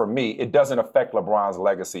 at least for me, it doesn't affect LeBron's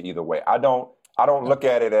legacy either way. I don't look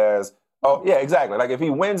at it as, oh, yeah, exactly. Like if he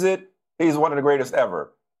wins it, he's one of the greatest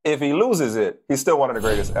ever. If he loses it, he's still one of the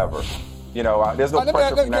greatest ever. There's no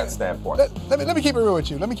pressure from that standpoint. Let me keep it real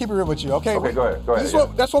with you. Okay. Okay, go ahead.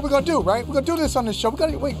 That's what we're gonna do, right? We're gonna do this on this show.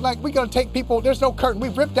 We're gonna take people. There's no curtain.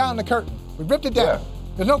 We've ripped down the curtain. We ripped it down. Yeah.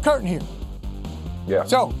 There's no curtain here. Yeah.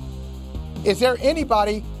 So, is there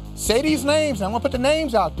anybody? Say these names. I'm gonna put the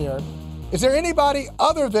names out there. Is there anybody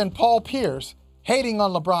other than Paul Pierce hating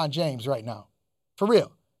on LeBron James right now? For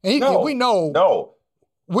real? And we know. No.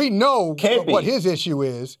 We know what his issue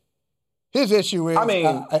is. His issue is. I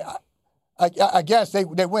mean, I guess they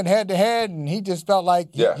went head to head, and he just felt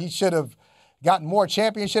like he should have gotten more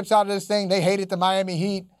championships out of this thing. They hated the Miami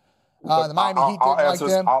Heat. The Miami Heat didn't like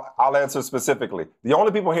them. I'll answer specifically. The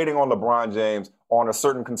only people hating on LeBron James on a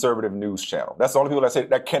certain conservative news channel. That's the only people that say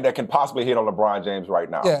that can possibly hate on LeBron James right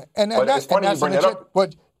now. Yeah, and it's funny you bring that up.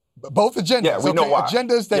 But both agendas. Yeah, we know why.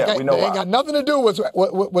 Agendas they ain't got nothing to do with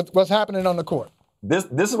what's happening on the court. This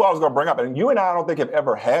is what I was going to bring up, and you and I don't think have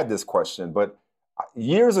ever had this question, but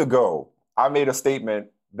years ago, I made a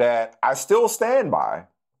statement that I still stand by,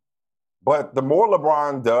 but the more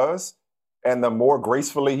LeBron does and the more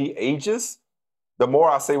gracefully he ages, the more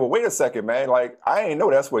I say, well, wait a second, man, like, I ain't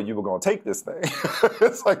know that's where you were going to take this thing.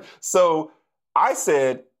 It's like, so I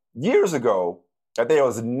said years ago that there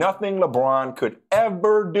was nothing LeBron could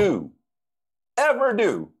ever do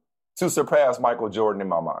to surpass Michael Jordan in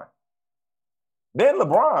my mind. Then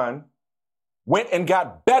LeBron went and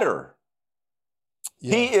got better.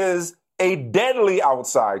 Yeah. He is a deadly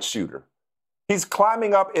outside shooter. He's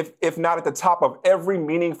climbing up, if not at the top of every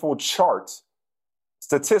meaningful chart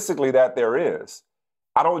statistically that there is.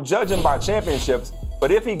 I don't judge him by championships,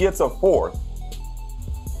 but if he gets a fourth,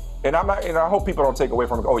 and I hope people don't take away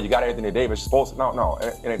from, oh, you got Anthony Davis, you're supposed to. No,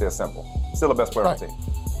 it ain't that simple. Still the best player on the team.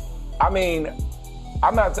 I mean,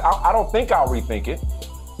 I don't think I'll rethink it.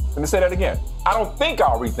 Let me say that again. I don't think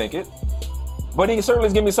I'll rethink it, but he certainly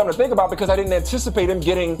is giving me something to think about because I didn't anticipate him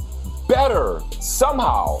getting better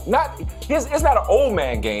somehow. It's not an old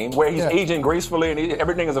man game where he's aging gracefully and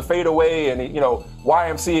everything is a fadeaway and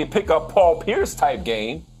YMCA pick up Paul Pierce type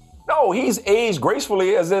game. No, he's aged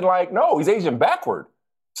gracefully as in he's aging backward.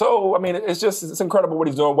 So I mean, it's incredible what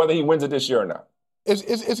he's doing, whether he wins it this year or not.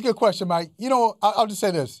 It's a good question, Mike. I'll just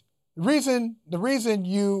say this: the reason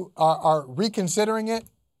you are reconsidering it,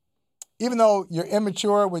 even though you're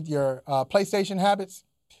immature with your PlayStation habits,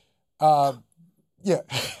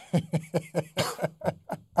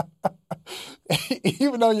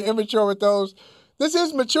 even though you're immature with those, this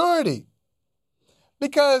is maturity.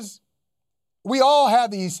 Because we all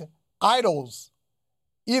have these idols,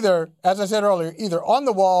 either, as I said earlier, either on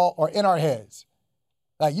the wall or in our heads.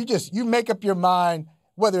 Like you make up your mind,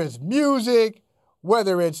 whether it's music,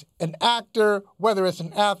 whether it's an actor, whether it's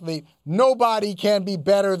an athlete, nobody can be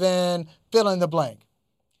better than fill in the blank.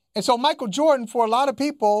 And so Michael Jordan, for a lot of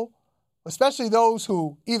people, especially those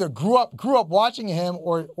who either grew up watching him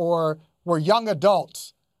or were young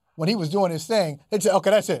adults when he was doing his thing, they'd say,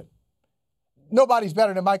 okay, that's it. nobody's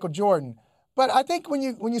better than Michael Jordan. But I think when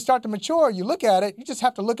you start to mature, you look at it, you just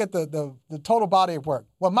have to look at the total body of work.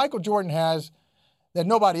 What Michael Jordan has that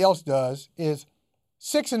nobody else does is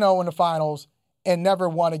 6-0 in the finals and never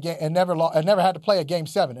won a game and never had to play a game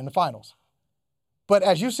 7 in the finals. But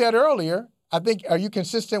as you said earlier, I think, are you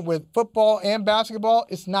consistent with football and basketball?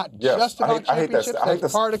 It's not just about championships. I hate the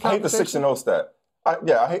 6-0 stat. I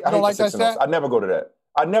hate the 6-0. I never go to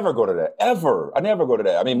that. Ever. I never go to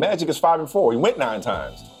that. I mean, Magic is 5-4. He went 9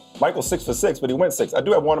 times. Michael's 6 for 6, but he went 6. I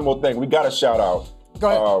do have one more thing. We got to shout out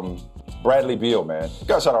Bradley Beal, man.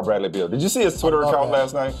 Got to shout out Bradley Beal. Did you see his Twitter account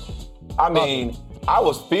last night? I mean, I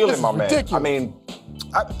was feeling my man. Ridiculous. I mean,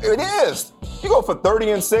 it is. You go for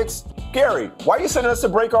 30 and 6. Gary, why are you sending us a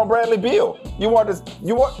break on Bradley Beal? You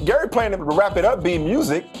want Gary playing to wrap it up, be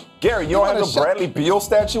music. Gary, you don't have no Bradley Beal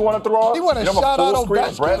stat you want to throw up? You want to shout out on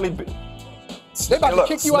Bradley Beal? They about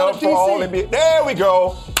to kick you out of DC. There we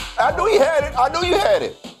go. I knew he had it. I knew you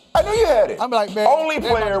had it. I'm like, man. Only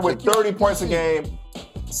player with 30 points a game,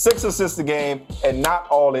 6 assists a game, and not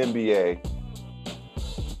all NBA.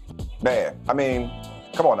 Man, I mean,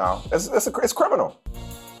 come on now. It's criminal.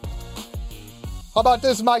 How about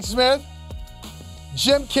this, Mike Smith?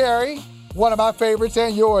 Jim Carrey, one of my favorites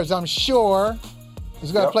and yours, I'm sure,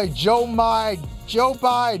 is going to play Joe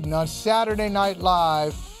Biden on Saturday Night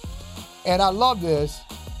Live. And I love this.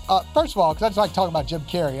 First of all, because I just like talking about Jim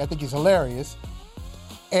Carrey. I think he's hilarious.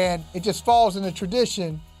 And it just falls in the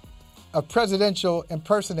tradition of presidential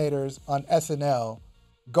impersonators on SNL,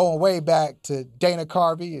 going way back to Dana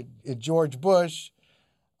Carvey and George Bush.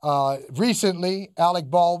 Recently, Alec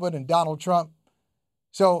Baldwin and Donald Trump.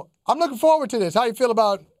 So I'm looking forward to this. How you feel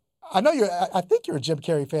about? I think you're a Jim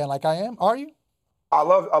Carrey fan, like I am. Are you? I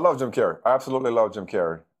love Jim Carrey. I absolutely love Jim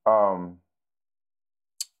Carrey.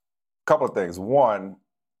 Couple of things. One,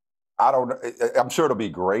 I'm sure it'll be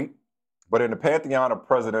great, but in the pantheon of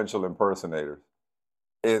presidential impersonators,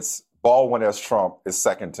 it's Baldwin as Trump is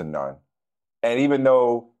second to none. And even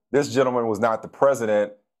though this gentleman was not the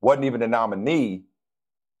president, wasn't even the nominee,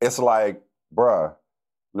 it's like, bruh,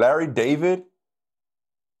 Larry David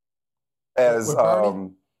as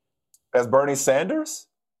Bernie Sanders.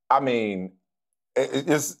 I mean,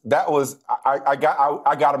 I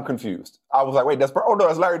got him confused. I was like, wait, that's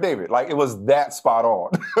Larry David. Like, it was that spot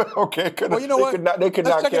on. Okay, well, you know what? They could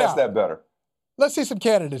not cast that better. Let's see some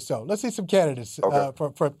candidates, though. Let's see some candidates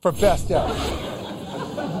for best ever.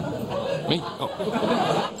 Me? Oh.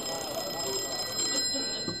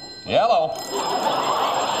 Hello.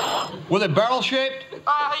 Was it barrel-shaped?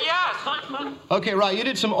 Yes. Okay, right. You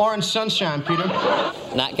did some orange sunshine, Peter.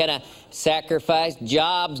 Not gonna sacrifice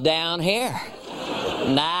jobs down here.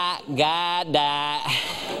 Not gonna.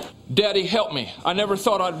 Daddy, help me. I never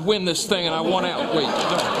thought I'd win this thing, and I won out. Wait, no.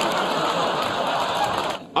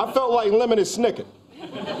 I felt like Lemony Snicket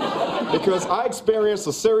because I experienced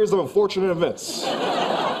a series of unfortunate events.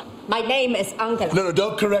 My name is Angela. No,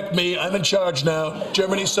 don't correct me. I'm in charge now.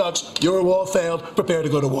 Germany sucks. Your war failed. Prepare to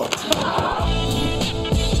go to war.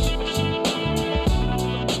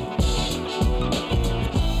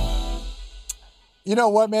 You know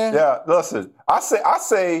what, man? Yeah, listen. I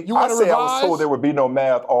was told there would be no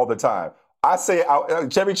math all the time.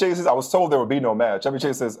 Chevy Chase, I was told there would be no math. Chevy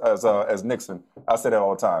Chase as Nixon. I say that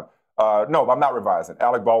all the time. No, I'm not revising.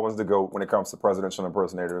 Alec Baldwin's the GOAT when it comes to presidential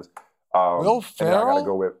impersonators. Will Ferrell? I got to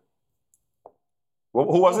go with.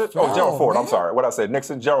 Who was it? Ferrell, Gerald Ford. man. I'm sorry. What did I say?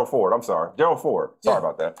 Nixon, Gerald Ford. I'm sorry. Gerald Ford. Sorry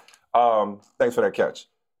about that. Thanks for that catch.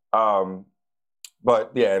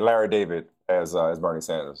 But yeah, Larry David as Bernie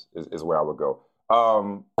Sanders is where I would go.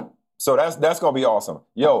 So that's gonna be awesome.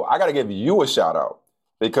 Yo, I gotta give you a shout out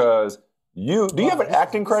because do you have an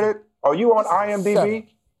acting credit? Are you on IMDb?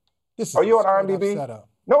 Are you on IMDb?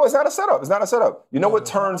 No, it's not a setup. It's not a setup. You know what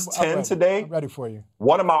turns 10 today? I'm ready for you.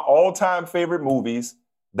 One of my all-time favorite movies,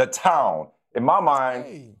 The Town. In my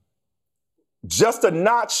mind, just a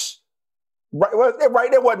notch. Right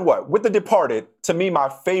there wasn't what? With The Departed, to me, my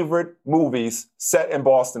favorite movies set in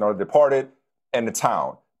Boston are The Departed and The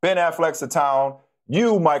Town. Ben Affleck's The Town.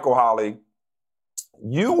 You, Michael Holley,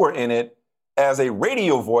 you were in it as a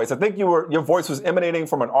radio voice. I think your voice was emanating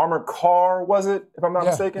from an armored car, was it? If I'm not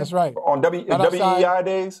mistaken. That's right. On WEEI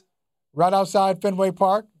days. Right outside Fenway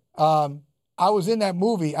Park. I was in that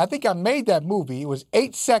movie. I think I made that movie. It was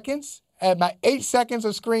 8 seconds. I had my 8 seconds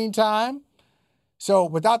of screen time. So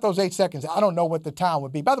without those 8 seconds, I don't know what The Town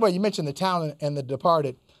would be. By the way, you mentioned The Town and The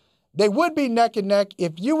Departed. They would be neck and neck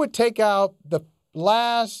if you would take out the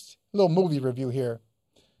last little movie review here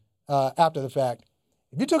after the fact.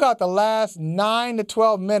 If you took out the last 9 to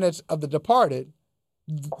 12 minutes of The Departed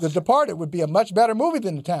would be a much better movie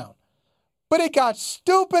than The Town. But it got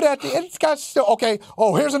stupid at the end. It's got okay.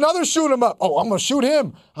 Oh, here's another shoot 'em up. Oh, I'm gonna shoot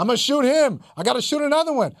him. I'm gonna shoot him. I gotta shoot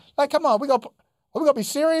another one. Like, come on, are we gonna be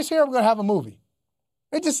serious here? We're gonna have a movie.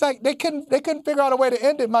 They just like they couldn't figure out a way to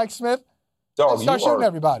end it, Mike Smith. Dog, start shooting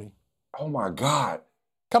everybody. Oh my God.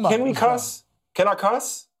 Come on. Can we cuss? Can I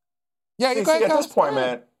cuss? Yeah, you can. At this point,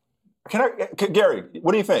 man. Gary,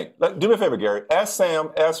 what do you think? Do me a favor, Gary. Ask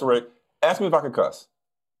Sam, ask Rick, ask me if I can cuss.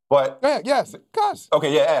 But yes, cuss.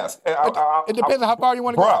 Okay, yeah, ask. It depends on how far you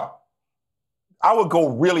want to go. I would go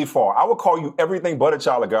really far. I would call you everything but a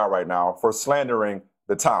child of God right now for slandering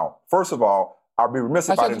the town. First of all, I'd be remiss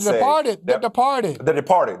if I didn't say The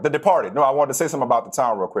Departed. No, I wanted to say something about the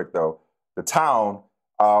town real quick, though. The town,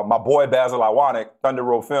 my boy Basil Iwanek, Thunder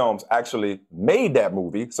Road Films, actually made that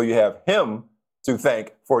movie. So you have him to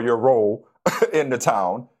thank for your role in the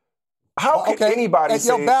town. How can anybody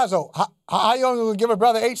say... Yo, Basil, how you only give a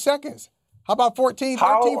brother 8 seconds? How about 14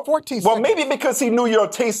 seconds? Well, maybe because he knew your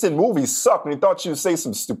taste in movies sucked and he thought you'd say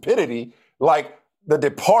some stupidity like The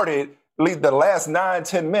Departed, the last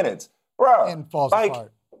 9-10 minutes. Bro, and falls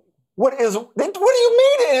apart. What do you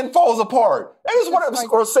mean the end falls apart? That is one of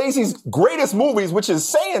Scorsese's greatest movies, which is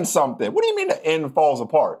saying something. What do you mean the end falls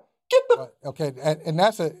apart? Okay, and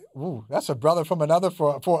that's a brother from another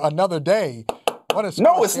for another day. What is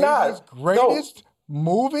no, it's not. Greatest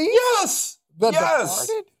movie? Yes.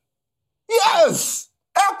 Departed? Yes.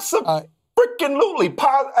 Absolutely.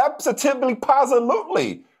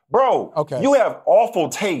 Positively. Bro, you have awful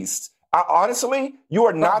taste. Honestly, you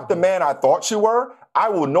are not the man I thought you were. I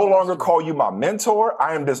will no longer call you my mentor.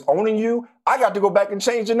 I am disowning you. I got to go back and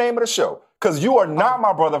change the name of the show because you are not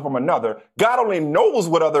my brother from another. God only knows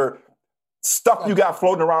what other stuff you got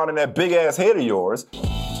floating around in that big ass head of yours.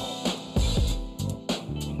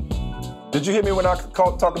 Did you hear me when I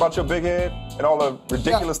talked about your big head and all the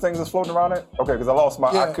ridiculous things that's floating around it? Okay, because I lost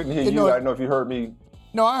I couldn't hear you. I don't know if you heard me.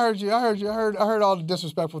 No, I heard you. I heard all the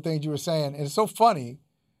disrespectful things you were saying. And it's so funny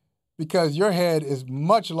because your head is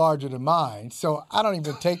much larger than mine. So I don't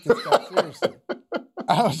even take this stuff seriously.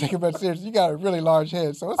 I don't take it much seriously. You got a really large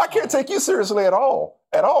head. So I can't take you seriously at all.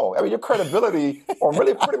 I mean, your credibility on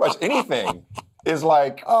really pretty much anything is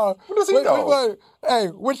like, what does he know? Hey,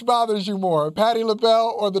 which bothers you more, Patti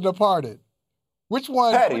LaBelle or The Departed? Which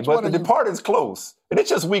one? Patti, but The Departed's close. And it's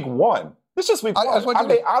just week one. It's just week one. I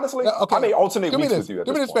may alternate weeks with you at this point.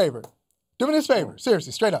 Do me this favor. Do me this favor.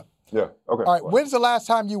 Seriously, straight up. Yeah, okay. All right, when's the last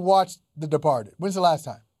time you watched The Departed? When's the last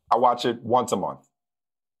time? I watch it once a month.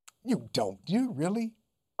 You don't. Do you really?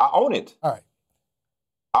 I own it. All right.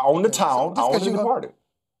 I own the town. I own The Departed.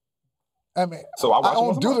 I mean, so I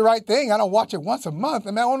don't do the right thing. I don't watch it once a month.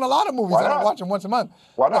 I mean, I own a lot of movies. I don't watch them once a month.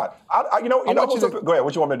 Why not? Go ahead.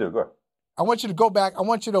 What you want me to do? Go ahead. I want you to go back. I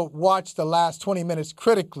want you to watch the last 20 minutes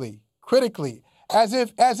critically, as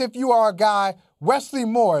if you are a guy, Wesley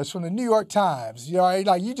Morris from the New York Times. You know,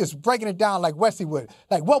 like you just breaking it down like Wesley would.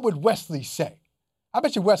 Like, what would Wesley say? I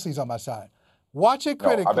bet you Wesley's on my side. Watch it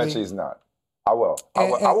critically. No, I bet you he's not. I will. I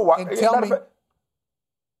will watch. And tell me.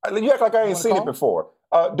 You act like I ain't seen it before.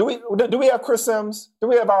 Do we have Chris Sims? Do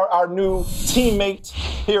we have our new teammate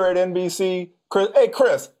here at NBC? Chris, hey,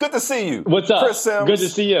 Chris, good to see you. What's up? Chris Sims. Good to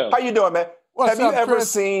see you. How you doing, man? Have you ever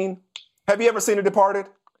seen The Departed?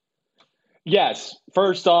 Yes.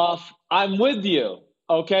 First off, I'm with you.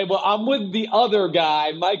 Okay, well, I'm with the other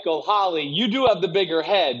guy, Michael Holley. You do have the bigger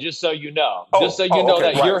head, just so you know.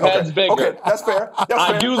 Your head's bigger. Okay, that's fair.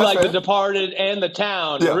 I do like The Departed and The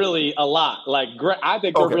Town really a lot. Like, I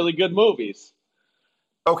think they're really good movies.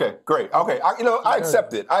 Okay, great. Okay, I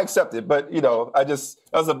accept it. But that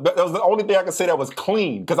was the only thing I could say that was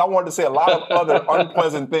clean because I wanted to say a lot of other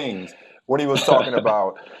unpleasant things when he was talking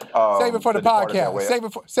about. Save it for the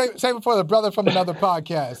podcast. Save it for the brother from another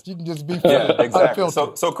podcast. You can just be exactly.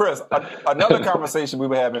 So Chris, another conversation we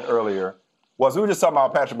were having earlier was we were just talking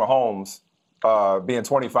about Patrick Mahomes being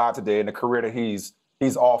 25 today and the career that he's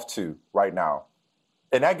off to right now,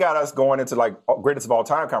 and that got us going into like greatest of all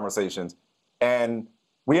time conversations, and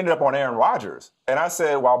we ended up on Aaron Rodgers. And I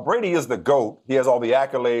said, while Brady is the GOAT, he has all the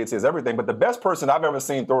accolades, he has everything, but the best person I've ever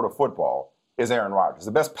seen throw the football is Aaron Rodgers.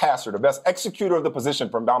 The best passer, the best executor of the position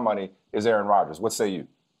for my money is Aaron Rodgers. What say you?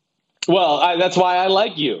 Well, that's why I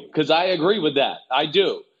like you, because I agree with that. I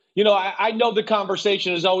do. I know the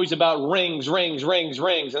conversation is always about rings,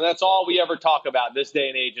 and that's all we ever talk about this day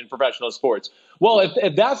and age in professional sports. Well,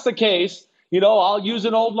 if that's the case, I'll use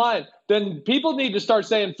an old line. Then people need to start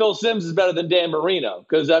saying Phil Simms is better than Dan Marino,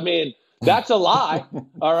 because, that's a lie,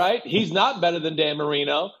 all right? He's not better than Dan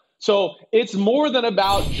Marino. So it's more than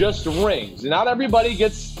about just rings. Not everybody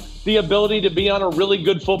gets the ability to be on a really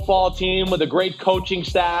good football team with a great coaching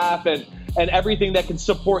staff and and everything that can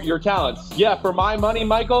support your talents. Yeah, for my money,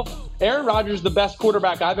 Michael, Aaron Rodgers is the best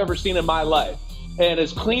quarterback I've ever seen in my life. And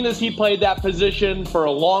as clean as he played that position for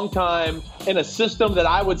a long time in a system that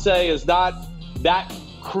I would say is not that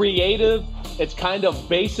creative, it's kind of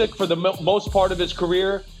basic for the most part of his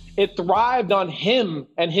career, it thrived on him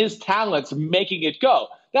and his talents making it go.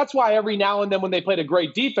 That's why every now and then when they played a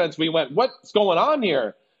great defense, we went, what's going on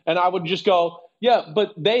here? And I would just go, yeah,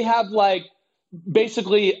 but they have like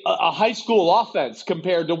basically a high school offense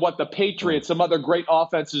compared to what the Patriots, some other great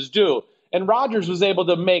offenses do. And Rodgers was able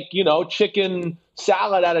to make, chicken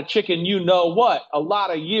salad out of chicken, a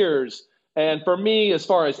lot of years. And for me, as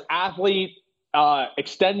far as athlete,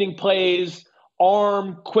 extending plays,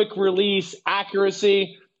 arm, quick release,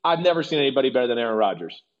 accuracy, I've never seen anybody better than Aaron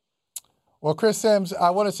Rodgers. Well, Chris Sims, I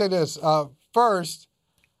want to say this. First,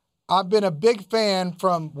 I've been a big fan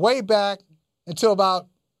from way back until about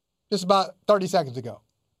 30 seconds ago.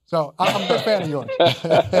 So I'm a big fan of yours.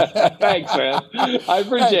 Thanks, man. I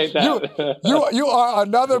appreciate that. You are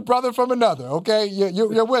another brother from another, okay?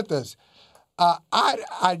 You're with us.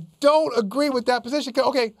 I don't agree with that position.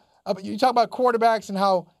 Okay, you talk about quarterbacks and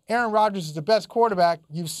how Aaron Rodgers is the best quarterback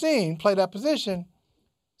you've seen play that position.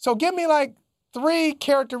 So give me like 3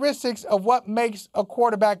 characteristics of what makes a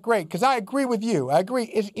quarterback great. Because I agree with you. I agree.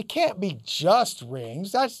 It can't be just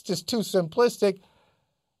rings. That's just too simplistic.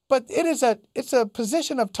 But it's a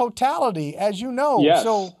position of totality, as you know. Yes.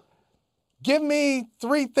 So give me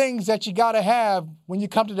 3 things that you got to have when you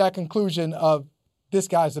come to that conclusion of this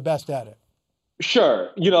guy's the best at it. Sure.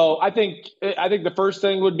 I think the first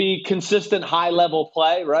thing would be consistent high-level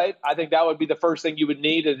play, right? I think that would be the first thing you would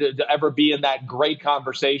need to ever be in that great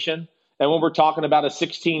conversation. And when we're talking about a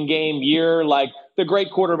 16-game year, like the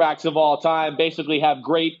great quarterbacks of all time basically have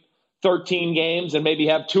great 13 games and maybe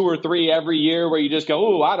have 2 or 3 every year where you just go,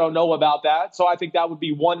 ooh, I don't know about that. So I think that would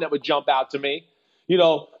be one that would jump out to me.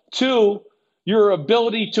 2, your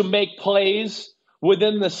ability to make plays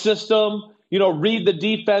within the system, read the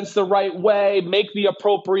defense the right way, make the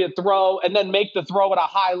appropriate throw, and then make the throw at a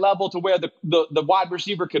high level to where the wide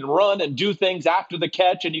receiver can run and do things after the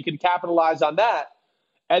catch, and you can capitalize on that.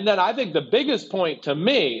 And then I think the biggest point to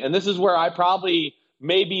me, and this is where I probably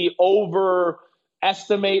maybe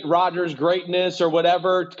overestimate Rodgers' greatness or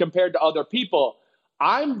whatever compared to other people,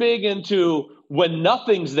 I'm big into when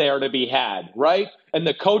nothing's there to be had, right? And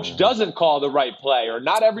the coach doesn't call the right play, or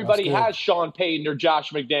not everybody has Sean Payton or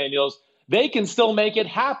Josh McDaniels. They can still make it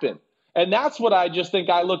happen. And that's what I just think.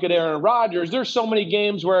 I look at Aaron Rodgers. There's so many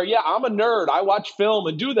games where, I'm a nerd. I watch film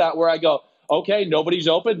and do that where I go, okay, nobody's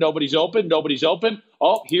open.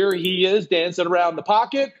 Oh, here he is dancing around the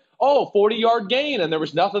pocket. Oh, 40-yard gain, and there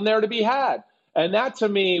was nothing there to be had. And that, to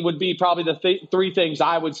me, would be probably the 3 things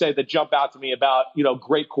I would say that jump out to me about,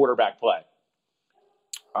 great quarterback play.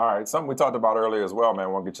 All right, something we talked about earlier as well, man. I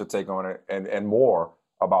want to get your take on it and more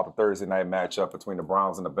about the Thursday night matchup between the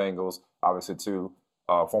Browns and the Bengals. Obviously, 2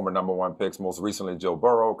 former number 1 picks, most recently Joe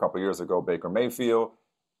Burrow, a couple years ago Baker Mayfield.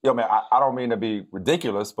 Man, I don't mean to be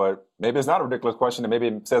ridiculous, but maybe it's not a ridiculous question, and maybe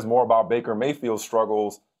it says more about Baker Mayfield's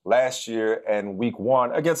struggles last year and week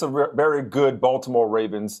 1 against a very good Baltimore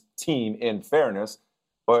Ravens team, in fairness.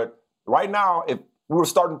 But right now, if we were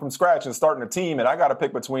starting from scratch and starting a team, and I got to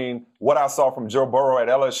pick between what I saw from Joe Burrow at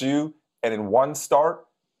LSU and in 1 start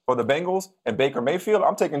for the Bengals and Baker Mayfield,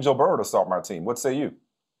 I'm taking Joe Burrow to start my team. What say you?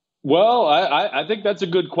 Well, I think that's a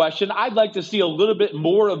good question. I'd like to see a little bit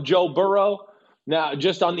more of Joe Burrow now,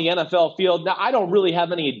 just on the NFL field. Now, I don't really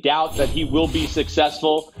have any doubt that he will be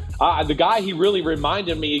successful. The guy he really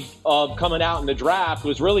reminded me of coming out in the draft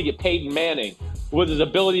was really Peyton Manning, with his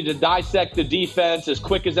ability to dissect the defense as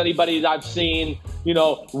quick as anybody I've seen,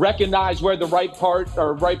 recognize where the right part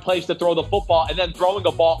or right place to throw the football, and then throwing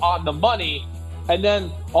the ball on the money. And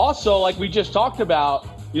then also, like we just talked about,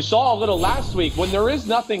 you saw a little last week, when there is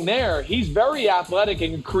nothing there, he's very athletic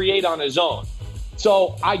and can create on his own.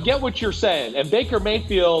 So I get what you're saying. And Baker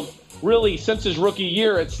Mayfield, really, since his rookie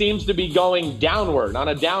year, it seems to be going downward, on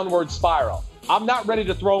a downward spiral. I'm not ready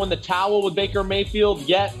to throw in the towel with Baker Mayfield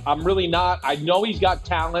yet. I'm really not. I know he's got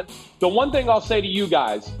talent. The one thing I'll say to you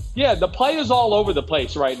guys, the play is all over the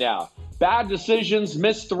place right now. Bad decisions,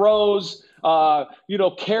 missed throws,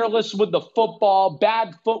 careless with the football,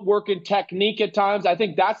 bad footwork and technique at times. I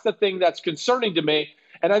think that's the thing that's concerning to me.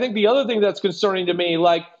 And I think the other thing that's concerning to me,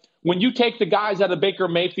 like when you take the guys out of Baker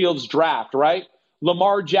Mayfield's draft, right?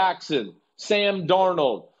 Lamar Jackson, Sam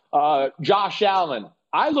Darnold, Josh Allen.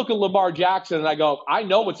 I look at Lamar Jackson and I go, I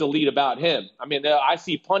know what's elite about him. I mean, I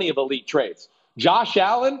see plenty of elite traits. Josh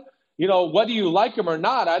Allen, whether you like him or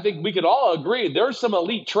not, I think we could all agree there's some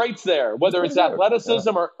elite traits there, whether it's athleticism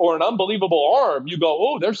or an unbelievable arm. You go,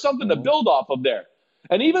 oh, there's something to build off of there.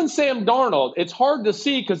 And even Sam Darnold, it's hard to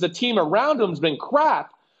see because the team around him's been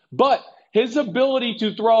crap, but his ability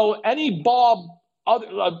to throw any ball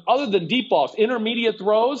other than deep balls, intermediate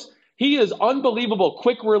throws, he is unbelievable,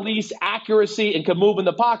 quick release, accuracy, and can move in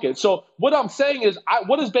the pocket. So what I'm saying is,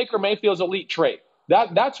 what is Baker Mayfield's elite trait?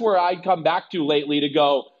 That's where I come back to lately to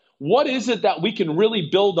go, what is it that we can really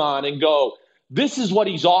build on and go, this is what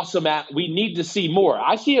he's awesome at. We need to see more.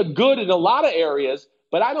 I see a good in a lot of areas,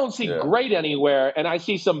 but I don't see great anywhere, and I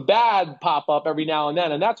see some bad pop up every now and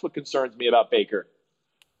then, and that's what concerns me about Baker.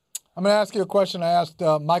 I'm going to ask you a question I asked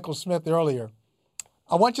Michael Smith earlier.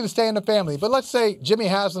 I want you to stay in the family, but let's say Jimmy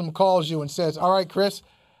Haslam calls you and says, all right, Chris,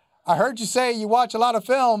 I heard you say you watch a lot of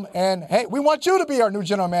film, and, hey, we want you to be our new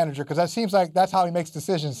general manager, because that seems like that's how he makes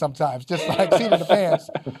decisions sometimes, just like seat of the pants.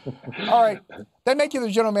 All right, they make you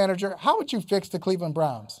the general manager. How would you fix the Cleveland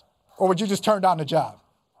Browns? Or would you just turn down the job?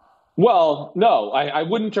 Well, no, I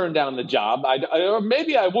wouldn't turn down the job. Or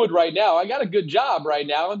maybe I would right now. I got a good job right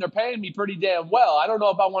now, and they're paying me pretty damn well. I don't know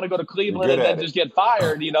if I want to go to Cleveland and then just get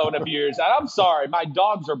fired, in a few years. I'm sorry. My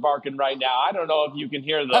dogs are barking right now. I don't know if you can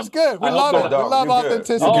hear them. That's good. We love it. We love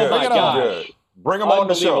authenticity. Oh, my gosh. Bring them on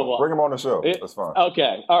the show. Bring them on the show. That's fine.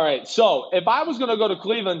 Okay. All right. So if I was going to go to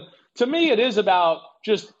Cleveland, to me, it is about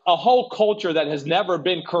just a whole culture that has never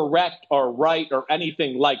been correct or right or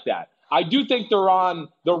anything like that. I do think they're on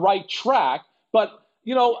the right track, but,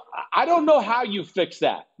 I don't know how you fix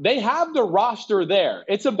that. They have the roster there.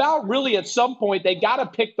 It's about really at some point they got to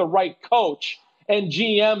pick the right coach and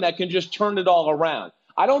GM that can just turn it all around.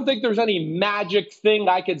 I don't think there's any magic thing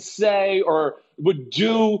I could say or would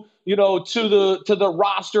do, to the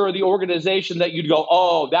roster or the organization that you'd go,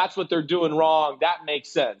 oh, that's what they're doing wrong. That makes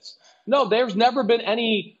sense. No, there's never been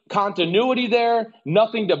any continuity there,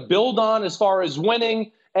 nothing to build on as far as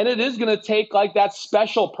winning. And it is going to take like that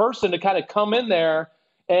special person to kind of come in there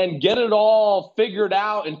and get it all figured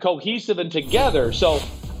out and cohesive and together. So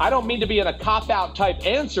I don't mean to be in a cop-out type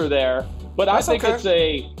answer there, but I think it's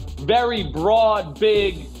a very broad,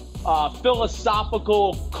 big,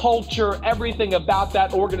 philosophical culture. Everything about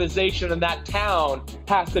that organization and that town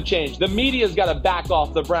has to change. The media's got to back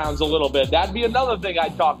off the Browns a little bit. That'd be another thing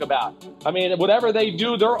I'd talk about. I mean, whatever they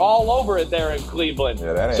do, they're all over it there in Cleveland.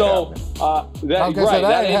 Yeah, that ain't happening.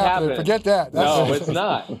 That ain't happening. Forget that. No, it's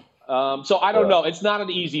not. So I don't know. It's not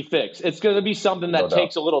an easy fix. It's going to be something that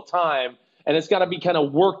takes a little time, and it's got to be kind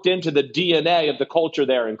of worked into the DNA of the culture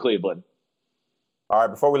there in Cleveland. All right,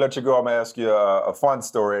 before we let you go, I'm going to ask you a fun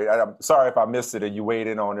story. I'm sorry if I missed it and you weighed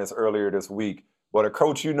in on this earlier this week, but a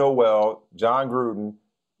coach you know well, John Gruden,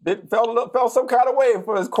 felt some kind of way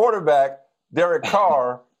for his quarterback, Derek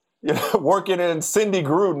Carr, working in Cindy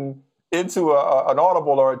Gruden into an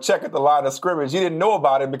audible or a check at the line of scrimmage. He didn't know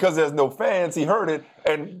about it because there's no fans. He heard it,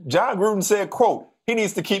 and John Gruden said, quote, he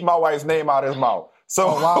needs to keep my wife's name out of his mouth.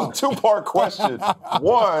 So two-part question.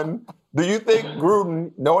 One, do you think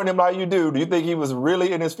Gruden, knowing him like you do you think he was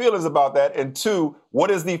really in his feelings about that? And two,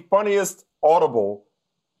 what is the funniest audible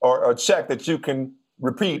or check that you can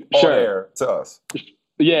repeat on air to us?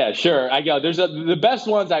 Yeah, sure. I go. The best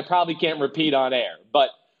ones I probably can't repeat on air. But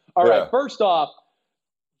all right, first off,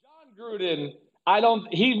 John Gruden,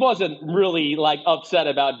 he wasn't really upset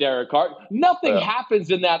about Derek Carr. Nothing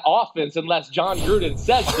happens in that offense unless John Gruden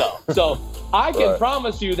says so. So I can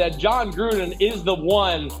promise you that John Gruden is the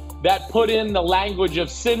one that put in the language of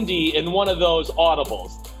Cindy in one of those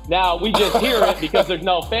audibles. Now, we just hear it because there's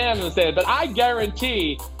no fans in the stadium, but I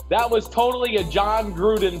guarantee that was totally a John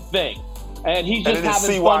Gruden thing. And he's just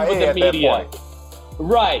having fun with the media.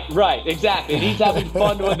 Right, exactly. And he's having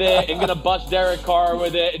fun with it and going to bust Derek Carr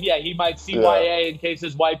with it. And, he might CYA in case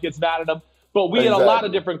his wife gets mad at him. But we had a lot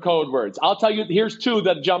of different code words. I'll tell you, here's two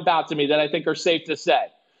that jump out to me that I think are safe to say.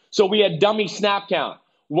 So we had dummy snap count.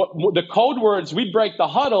 The code words, we'd break the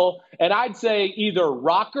huddle, and I'd say either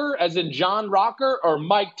Rocker, as in John Rocker, or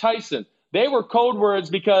Mike Tyson. They were code words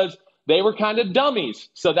because they were kind of dummies.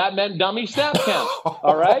 So that meant dummy snap count.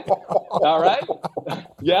 All right?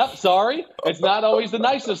 Yep, sorry. It's not always the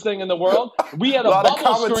nicest thing in the world. We had a lot of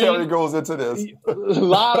commentary goes into this. A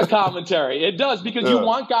lot of commentary. It does, because you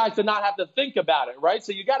want guys to not have to think about it, right?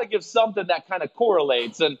 So you got to give something that kind of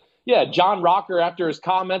correlates. And John Rocker, after his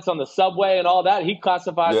comments on the subway and all that, he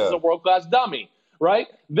classifies as a world-class dummy, right?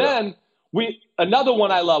 Then another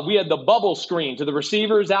one I love, we had the bubble screen to the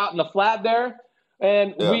receivers out in the flat there.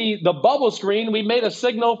 And the bubble screen, we made a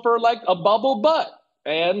signal for a bubble butt.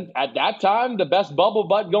 And at that time, the best bubble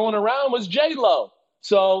butt going around was J-Lo.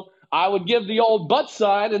 So I would give the old butt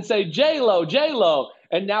sign and say, J-Lo, J-Lo.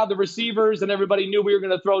 And now the receivers and everybody knew we were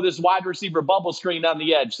going to throw this wide receiver bubble screen on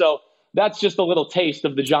the edge. So that's just a little taste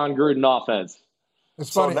of the John Gruden offense. It's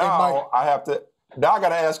funny. So now I got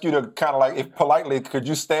to ask you to kind of like, if politely, could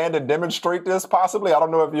you stand and demonstrate this possibly? I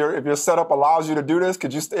don't know if your setup allows you to do this.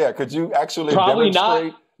 Could you actually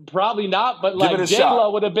demonstrate? Probably not. But like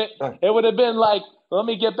J-Lo would have been, it would have been like, let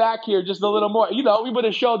me get back here just a little more. You know, we would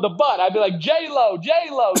have showed the butt. I'd be like, J-Lo,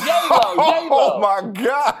 J-Lo, J-Lo, J-Lo. Oh, my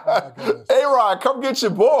God. A-Rod, come get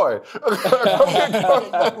your boy.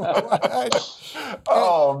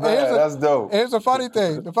 Oh, man, that's dope. Here's the funny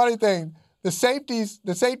thing. The safeties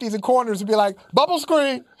and corners would be like, bubble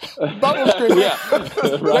screen. Bubble screen. Yeah.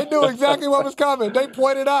 They knew exactly what was coming. They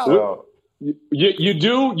pointed out. You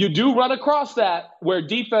do run across that where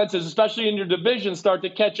defenses, especially in your division, start to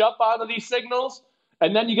catch up onto these signals.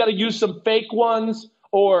 And then you got to use some fake ones.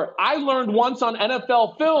 Or I learned once on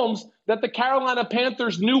NFL Films that the Carolina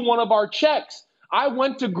Panthers knew one of our checks. I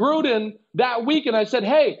went to Gruden that week and I said,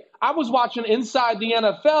 hey, I was watching Inside the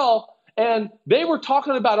NFL and they were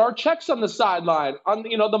talking about our checks on the sideline, on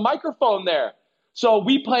the microphone there. So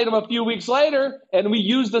we played them a few weeks later and we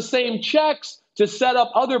used the same checks to set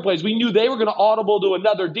up other plays. We knew they were going to audible to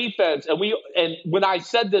another defense. And when I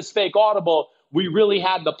said this fake audible, we really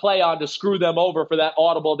had the play on to screw them over for that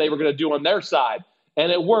audible they were going to do on their side. And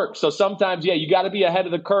it worked. So sometimes, you got to be ahead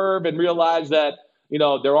of the curve and realize that,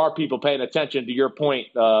 there are people paying attention to your point,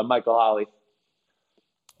 Michael Holley.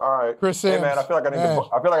 All right. Chris hey, Sims, man, I feel like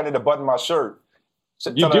I need to button my shirt.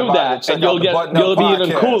 You do that, and you'll be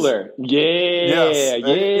even cooler. Yeah, yes.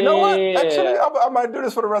 yeah. You know what? Actually, I might do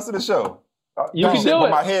this for the rest of the show. You can do it.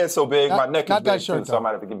 My head's so big, my neck is big that shirt, too, so I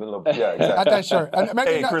might have to give it a little. Yeah, exactly. Not that shirt.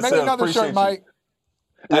 Maybe another shirt, Mike.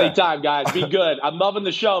 Anytime, guys. Be good. I'm loving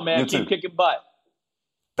the show, man. Keep kicking butt.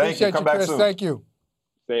 Thank you. Come back Chris. soon. Thank you.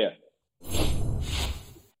 See ya.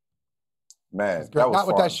 Man, that was not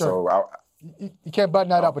with fun. that shirt. So you can't button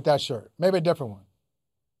that up with that shirt. Maybe a different one.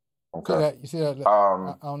 Okay. You see that?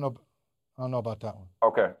 I don't know about that one.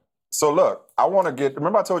 Okay. So look, I want to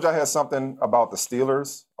remember I told you I had something about the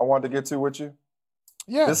Steelers I wanted to get to with you?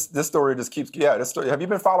 Yeah. This story just keeps, this story. Have you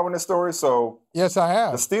been following this story? So yes, I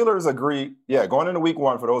have. The Steelers agreed, going into week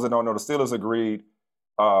 1, for those that don't know, the Steelers agreed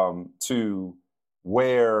to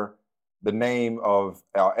wear the name of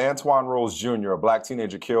Antoine Rose Jr., a black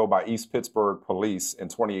teenager killed by East Pittsburgh police in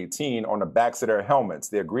 2018, on the backs of their helmets.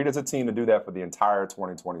 They agreed as a team to do that for the entire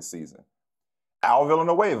 2020 season. Al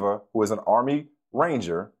Villanueva, who is an Army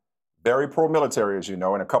Ranger, very pro-military, as you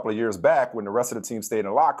know, and a couple of years back, when the rest of the team stayed in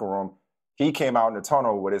the locker room, he came out in the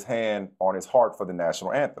tunnel with his hand on his heart for the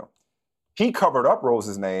national anthem. He covered up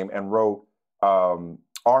Rose's name and wrote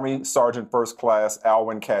Army Sergeant First Class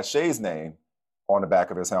Alwyn Cachet's name on the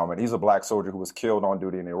back of his helmet. He's a black soldier who was killed on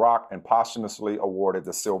duty in Iraq and posthumously awarded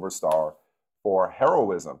the Silver Star for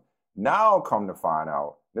heroism. Now, come to find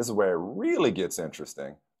out, this is where it really gets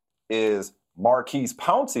interesting, is Marquise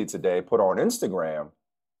Pouncey today put on Instagram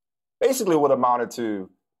basically what amounted to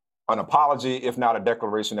an apology, if not a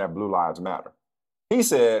declaration that Blue Lives Matter. He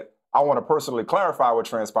said, I want to personally clarify what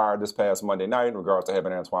transpired this past Monday night in regards to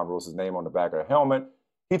having Antoine Rose's name on the back of the helmet.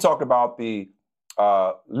 He talked about the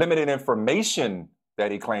limited information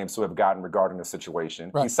that he claims to have gotten regarding the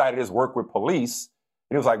situation. Right. He cited his work with police.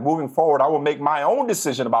 And he was like, moving forward, I will make my own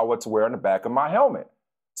decision about what to wear on the back of my helmet.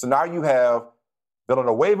 So now you have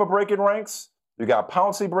Villanueva breaking ranks, you got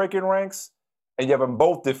Pouncey breaking ranks, and you have them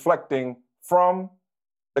both deflecting from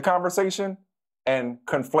the conversation and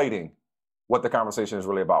conflating what the conversation is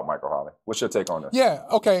really about, Michael Holley. What's your take on this? Yeah,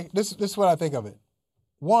 okay. This is what I think of it.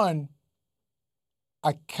 One,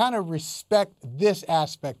 I kind of respect this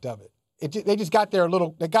aspect of it. They just got there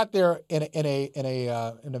They got there in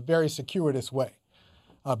a very circuitous way.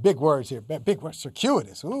 Big words here. Big words.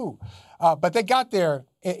 Circuitous. Ooh. But they got there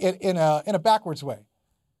in a backwards way.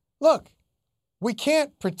 Look, we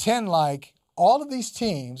can't pretend like all of these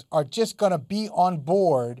teams are just going to be on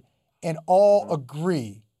board and all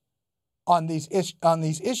agree on these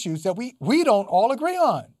issues that we don't all agree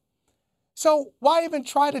on. So why even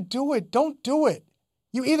try to do it? Don't do it.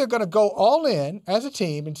 You're either going to go all in as a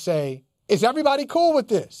team and say, is everybody cool with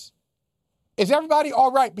this? Is everybody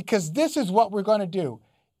all right? Because this is what we're going to do.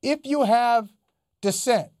 If you have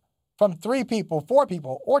dissent from 3 people, 4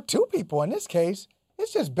 people, or 2 people in this case,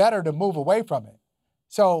 it's just better to move away from it.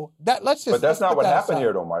 So let's just. But that's not what happened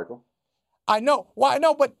here, though, Michael. I know. Well, I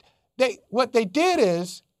know, but what they did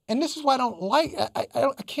is, and this is why I don't like. I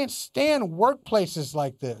can't stand workplaces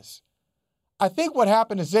like this. I think what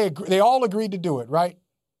happened is they all agreed to do it, right?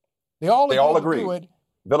 They all agreed to do it.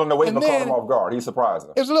 Villanueva caught him off guard. He surprised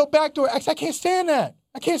him. It was a little backdoor. I can't stand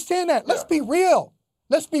that. Let's be real.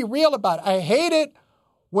 Let's be real about it. I hate it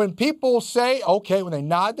when people say, okay, when they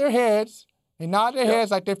nod their heads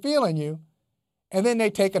like they're feeling you, and then they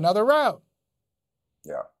take another route.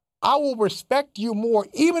 Yeah. I will respect you more,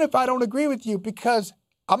 even if I don't agree with you, because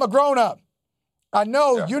I'm a grown-up. I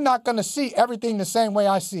know you're not going to see everything the same way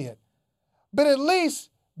I see it. But at least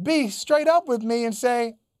be straight up with me and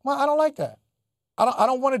say, well, I don't like that. I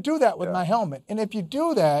don't want to do that with my helmet. And if you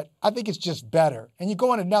do that, I think it's just better. And you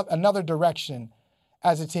go in another direction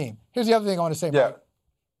as a team. Here's the other thing I want to say, Mike.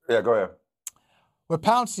 Yeah, go ahead. With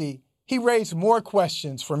Pouncey, he raised more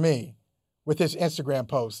questions for me with his Instagram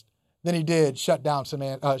post than he did shut down some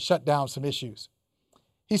issues.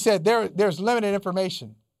 He said there's limited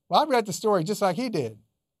information. Well, I read the story just like he did.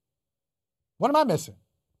 What am I missing?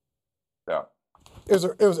 Yeah. It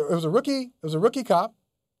was a rookie cop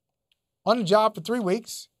on the job for 3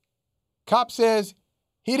 weeks. Cop says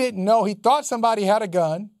he didn't know. He thought somebody had a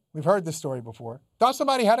gun. We've heard this story before. Thought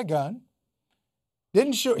somebody had a gun.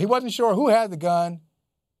 He wasn't sure who had the gun.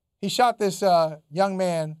 He shot this young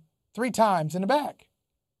man 3 times in the back.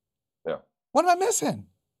 Yeah. What am I missing?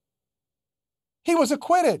 He was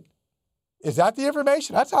acquitted. Is that the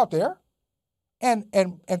information? That's out there. And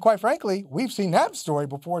quite frankly, we've seen that story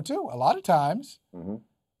before too. A lot of times,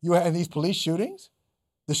 you have these police shootings,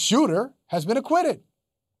 the shooter has been acquitted.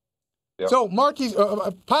 Yep. So Marquise,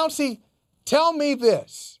 Pouncey, tell me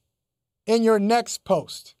this in your next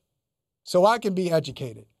post so I can be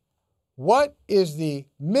educated. What is the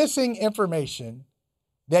missing information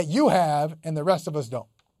that you have and the rest of us don't?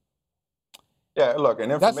 Yeah, look,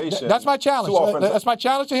 and information. That's my challenge. That's my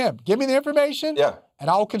challenge to him. Give me the information. Yeah. And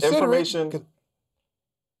I'll consider it.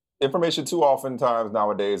 Information too oftentimes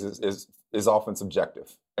nowadays is often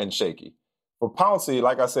subjective and shaky. For Pouncey,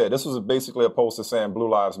 like I said, this was basically a post to saying Blue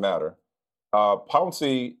Lives Matter.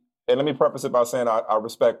 Pouncey, and let me preface it by saying I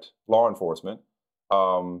respect law enforcement,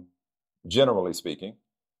 generally speaking.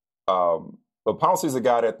 But Pouncey's a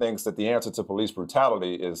guy that thinks that the answer to police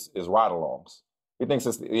brutality is ride-alongs. He thinks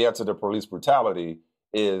the answer to police brutality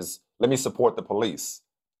is, let me support the police.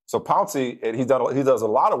 So Pouncey, he does a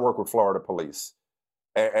lot of work with Florida police.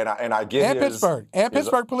 And I get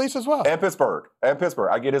Pittsburgh police as well. And Pittsburgh.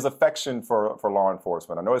 I get his affection for law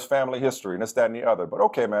enforcement. I know his family history and this, that, and the other. But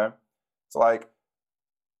okay, man. It's like,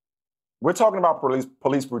 we're talking about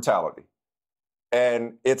police brutality.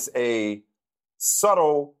 And it's a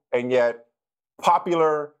subtle and yet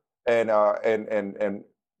popular and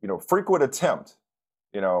frequent attempt,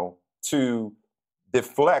 to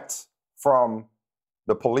deflect from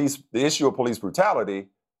the issue of police brutality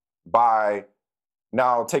by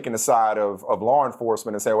now taking the side of law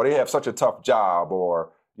enforcement and saying, well, they have such a tough job,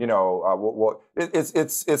 or it's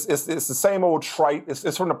the same old trite.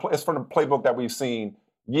 It's from the playbook that we've seen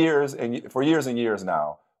for years and years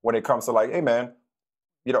now. When it comes to like, hey man,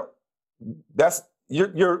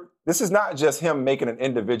 this is not just him making an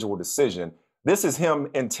individual decision. This is him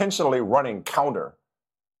intentionally running counter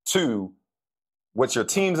to what your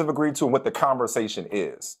teams have agreed to and what the conversation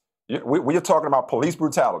is. We're talking about police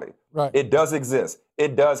brutality. Right. It does exist.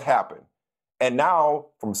 It does happen. And now,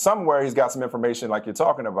 from somewhere, he's got some information like you're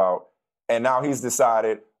talking about, and now he's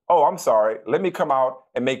decided, oh, I'm sorry, let me come out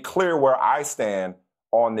and make clear where I stand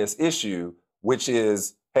on this issue, which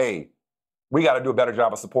is, hey, we got to do a better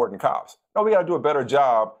job of supporting cops. No, we got to do a better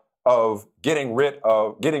job of getting rid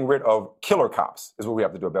of killer cops is what we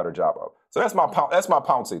have to do a better job of. So that's my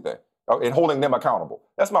Pouncey thing, and holding them accountable.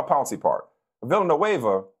 That's my Pouncey part.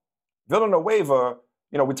 Villanueva,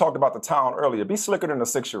 we talked about the town earlier. Be slicker than a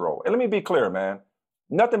 6-year-old. And let me be clear, man.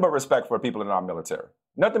 Nothing but respect for people in our military.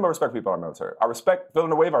 Nothing but respect for people in our military. I respect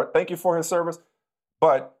Villanueva. I thank you for his service.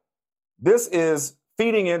 But this is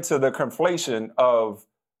feeding into the conflation of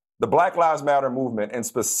the Black Lives Matter movement, and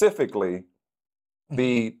specifically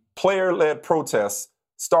the player-led protests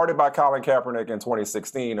started by Colin Kaepernick in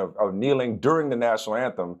 2016 of kneeling during the national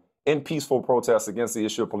anthem in peaceful protests against the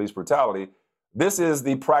issue of police brutality. This is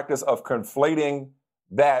the practice of conflating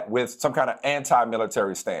that with some kind of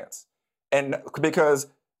anti-military stance. And because,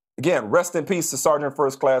 again, rest in peace to Sergeant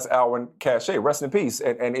First Class Alwyn Cachet, rest in peace,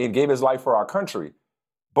 and he gave his life for our country.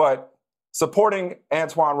 But supporting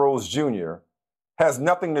Antoine Rose Jr. has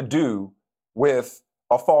nothing to do with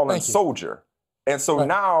a fallen soldier. And so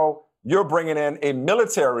now you're bringing in a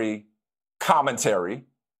military commentary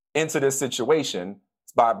into this situation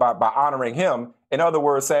by honoring him. In other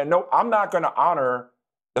words, saying, no, I'm not going to honor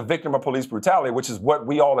the victim of police brutality, which is what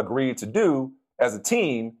we all agreed to do as a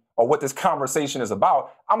team, or what this conversation is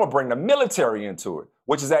about. I'm going to bring the military into it,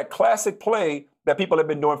 which is that classic play that people have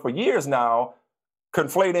been doing for years now,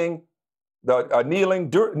 conflating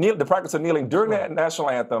the practice of kneeling during the national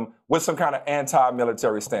anthem with some kind of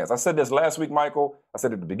anti-military stance. I said this last week, Michael. I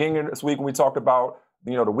said at the beginning of this week when we talked about,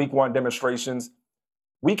 the week 1 demonstrations.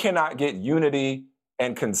 We cannot get unity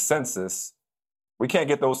and consensus. We can't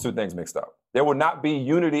get those two things mixed up. There will not be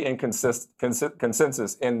unity and consensus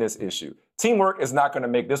in this issue. Teamwork is not going to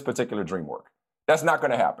make this particular dream work. That's not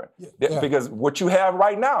going to happen. Yeah. Because what you have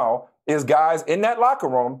right now is guys in that locker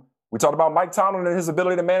room. We talked about Mike Tomlin and his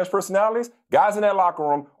ability to manage personalities. Guys in that locker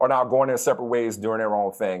room are now going their separate ways, doing their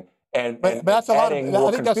own thing, and adding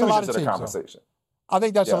more confusion to the conversation. I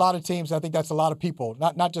think that's a lot of teams. I think that's a lot of people,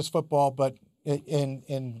 not just football, but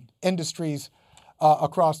in industries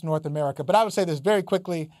across North America. But I would say this very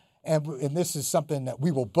quickly, and this is something that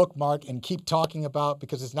we will bookmark and keep talking about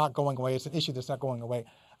because it's not going away. It's an issue that's not going away.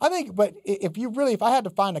 I think, but if I had to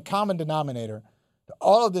find a common denominator to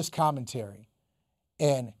all of this commentary,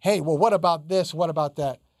 and hey, well, what about this? What about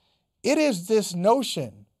that? It is this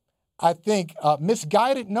notion, I think,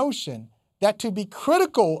 misguided notion that to be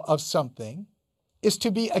critical of something is to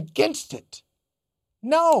be against it.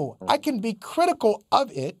 No, I can be critical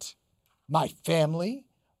of it, my family,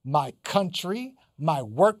 my country, my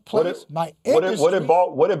workplace, my industry.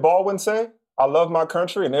 What did Baldwin say? I love my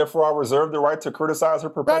country, and therefore I reserve the right to criticize her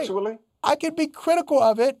perpetually. Right. I can be critical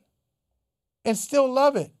of it and still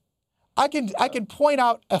love it. I can point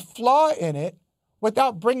out a flaw in it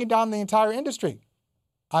without bringing down the entire industry.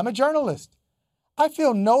 I'm a journalist. I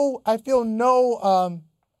feel no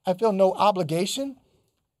obligation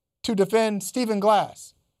to defend Stephen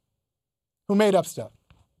Glass, who made up stuff.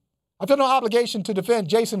 I feel no obligation to defend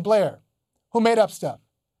Jason Blair, who made up stuff.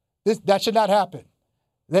 That should not happen.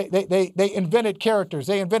 They invented characters.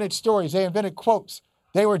 They invented stories. They invented quotes.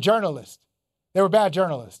 They were journalists. They were bad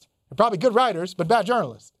journalists. They're probably good writers, but bad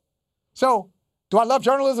journalists. So, do I love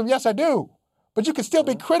journalism? Yes, I do. But you can still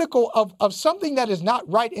be critical of something that is not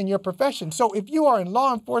right in your profession. So if you are in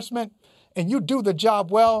law enforcement and you do the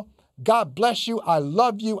job well, God bless you. I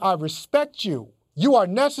love you. I respect you. You are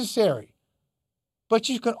necessary. But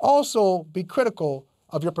you can also be critical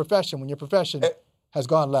of your profession when your profession has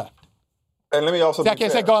gone left. And let me also I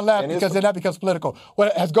can't say gone left because then that becomes political. Well,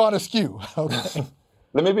 it has gone askew. Okay.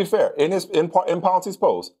 Let me be fair. In Pouncey's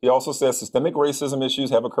post, he also says systemic racism issues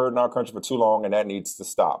have occurred in our country for too long, and that needs to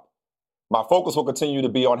stop. My focus will continue to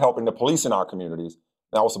be on helping the police in our communities,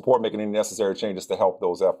 and I will support making any necessary changes to help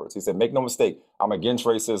those efforts. He said, make no mistake, I'm against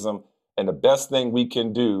racism, and the best thing we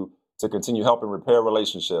can do to continue helping repair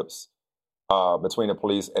relationships between the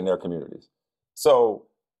police and their communities. So,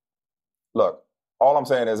 look, all I'm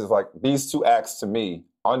saying is like these two acts to me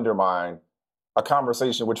undermine a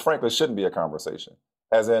conversation which frankly shouldn't be a conversation.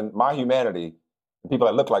 As in my humanity, the people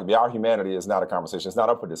that look like me, our humanity is not a conversation. It's not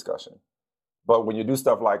up for discussion. But when you do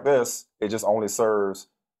stuff like this, it just only serves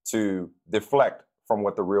to deflect from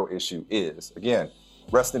what the real issue is. Again,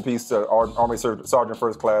 rest in peace to Army Sergeant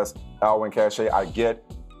First Class Alwyn Cache. I get,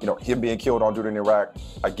 him being killed on duty in Iraq.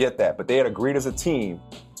 I get that. But they had agreed as a team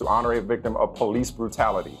to honor a victim of police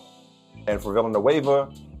brutality. And for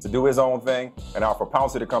Villanueva to do his own thing, and now for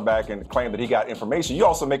Pouncey to come back and claim that he got information, you're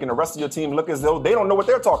also making the rest of your team look as though they don't know what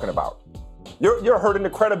they're talking about. You're hurting the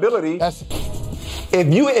credibility.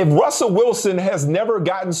 If Russell Wilson has never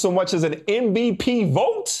gotten so much as an MVP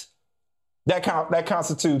vote, that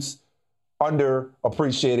constitutes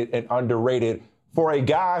underappreciated and underrated for a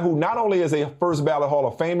guy who not only is a first ballot Hall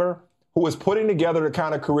of Famer, who is putting together the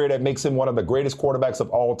kind of career that makes him one of the greatest quarterbacks of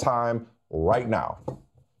all time right now.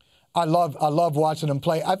 I love watching him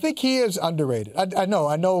play. I think he is underrated. I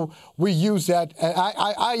know we use that.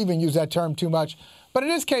 I even use that term too much. But in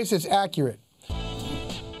this case, it's accurate.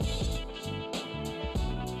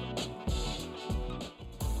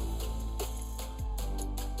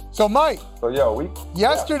 So, Mike.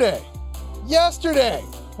 Yesterday,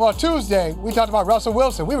 Tuesday, we talked about Russell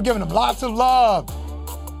Wilson. We were giving him lots of love.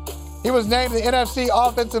 He was named the NFC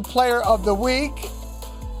Offensive Player of the Week.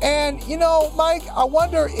 And, Mike, I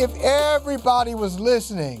wonder if everybody was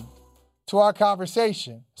listening to our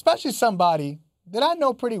conversation, especially somebody that I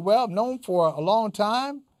know pretty well, known for a long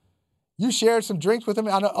time. You shared some drinks with him,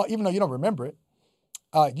 I know, even though you don't remember it.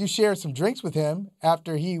 You shared some drinks with him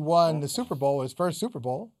after he won the Super Bowl, his first Super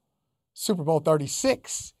Bowl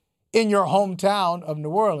 36, in your hometown of New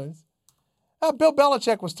Orleans. Bill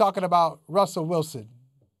Belichick was talking about Russell Wilson.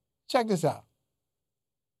 Check this out.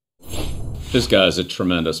 This guy's a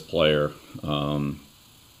tremendous player.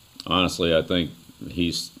 Honestly, I think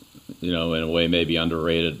he's, in a way maybe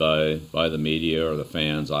underrated by the media or the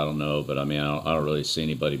fans. I don't know, but I don't really see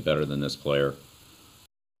anybody better than this player.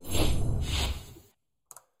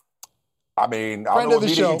 I don't know what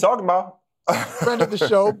media you're talking about. friend of the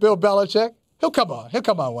show, Bill Belichick. He'll come on. He'll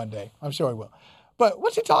come on one day. I'm sure he will. But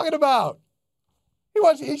what's he talking about?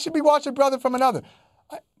 He should be watching brother from another.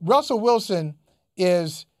 Russell Wilson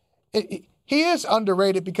is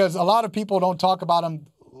underrated because a lot of people don't talk about him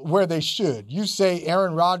where they should. You say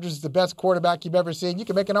Aaron Rodgers is the best quarterback you've ever seen. You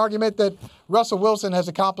can make an argument that Russell Wilson has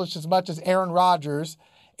accomplished as much as Aaron Rodgers.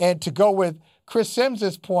 And to go with Chris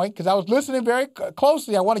Sims' point, because I was listening very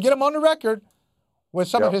closely, I want to get him on the record with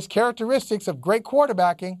some of his characteristics of great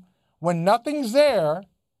quarterbacking. When nothing's there,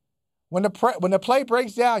 when the play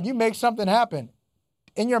breaks down, you make something happen.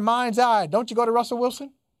 In your mind's eye, don't you go to Russell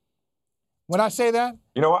Wilson? When I say that?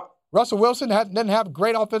 You know what? Russell Wilson doesn't have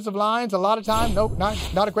great offensive lines a lot of time. Nope,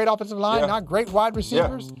 not a great offensive line, not great wide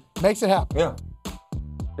receivers. Makes it happen.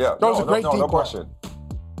 Yeah. Throws a great deep no question.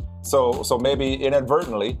 So maybe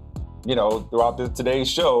inadvertently, throughout today's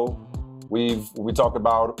show, we talked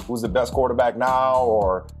about who's the best quarterback now,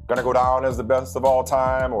 or gonna go down as the best of all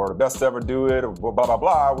time, or the best to ever do it, or blah blah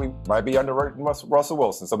blah. We might be underrating Russell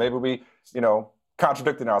Wilson. So maybe we,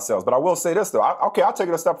 contradicting ourselves. But I will say this though. I'll take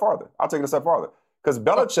it a step farther. Because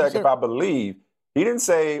Belichick, if I believe, he didn't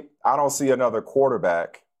say, I don't see another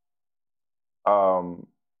quarterback who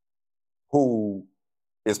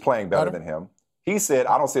is playing better than him. He said,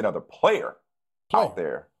 I don't see another player out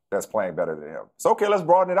there that's playing better than him. So, okay, let's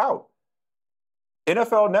broaden it out.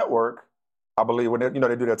 NFL Network, I believe, when they do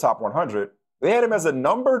their top 100, they had him as a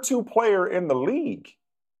number 2 player in the league.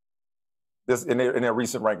 In their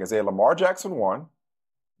recent rankings. They had Lamar Jackson 1.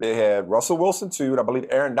 They had Russell Wilson 2, and I believe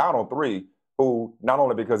Aaron Donald 3, who, not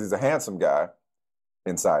only because he's a handsome guy,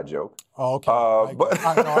 inside joke. Oh, okay.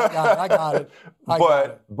 I got it.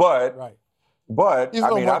 But he's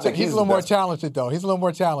I think he's a little more talented, though. He's a little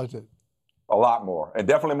more talented. A lot more, and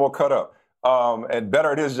definitely more cut up, and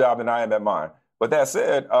better at his job than I am at mine. But that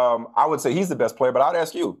said, I would say he's the best player, but I'd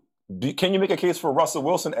ask you, can you make a case for Russell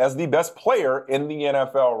Wilson as the best player in the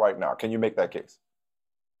NFL right now? Can you make that case?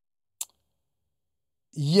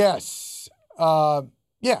 Yes.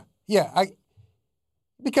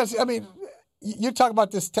 Because you're talking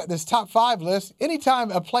about this top 5 list. Anytime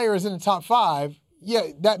a player is in the top 5,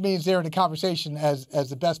 that means they're in the conversation as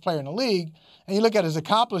the best player in the league. And you look at his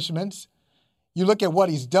accomplishments, you look at what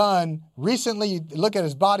he's done recently, you look at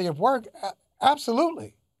his body of work.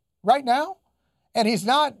 Absolutely, right now. And he's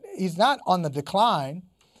not on the decline.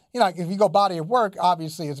 If you go body of work,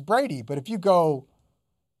 obviously it's Brady. But if you go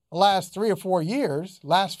the last 3 or 4 years,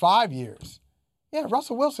 last 5 years,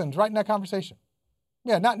 Russell Wilson's right in that conversation.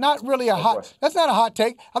 Yeah, not really a hot. That's not a hot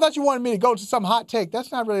take. I thought you wanted me to go to some hot take.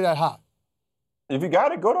 That's not really that hot. If you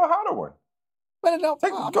got it, go to a hotter one. But no, I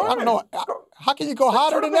don't know. How can you go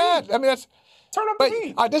hotter than that? That's turn up the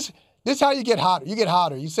heat. This is how you get hotter. You get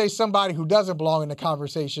hotter. You say somebody who doesn't belong in the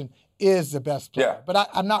conversation is the best player. Yeah. But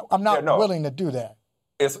I'm not willing to do that.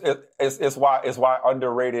 It's why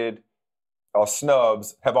underrated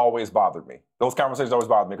snubs have always bothered me. Those conversations always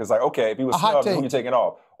bothered me because okay, if he was snubbed, who are you taking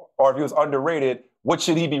off? Or if he was underrated, what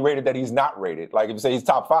should he be rated that he's not rated? Like if you say he's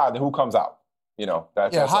top 5, then who comes out?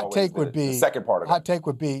 That's hot take would be the second part of it. Hot take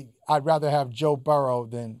would be I'd rather have Joe Burrow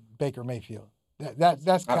than Baker Mayfield.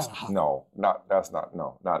 That's kind of hot. No, not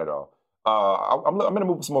at all. I'm going to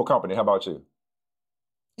move with some more company. How about you?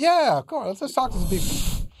 Yeah, of course. Let's talk to some people.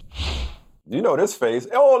 You know this face.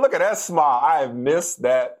 Oh, look at that smile. I have missed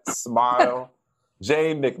that smile.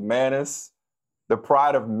 Jay McManus, the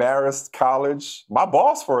pride of Marist College. My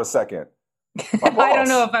boss for a second. I don't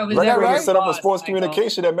know if I was ever right? Set up a boss, sports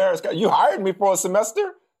communication at Marist College. You hired me for a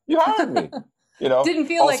semester? You hired me. Didn't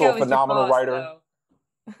feel like I was also a phenomenal your boss, writer.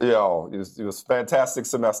 It was a fantastic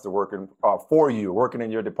semester working for you, working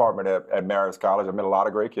in your department at Marist College. I met a lot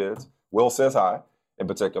of great kids. Will says hi, in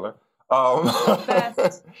particular.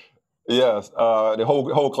 Yes, the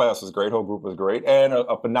whole class was great. Whole group was great, and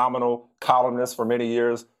a phenomenal columnist for many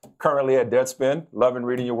years. Currently at Deadspin, loving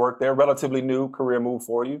reading your work there. Relatively new career move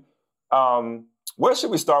for you. Where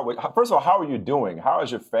should we start with? First of all, how are you doing? How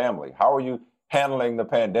is your family? How are you handling the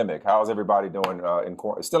pandemic? How is everybody doing?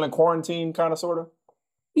 Still in quarantine, kind of, sort of?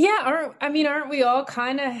 Yeah, aren't we all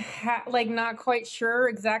kind of not quite sure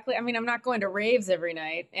exactly? I'm not going to raves every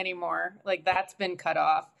night anymore. That's been cut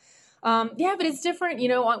off. But it's different.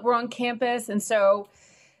 We're on campus, and so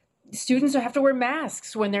students have to wear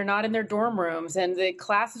masks when they're not in their dorm rooms, and the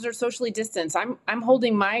classes are socially distanced. I'm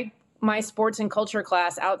holding my sports and culture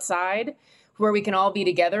class outside where we can all be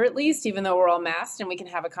together at least, even though we're all masked and we can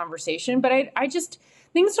have a conversation. But I just,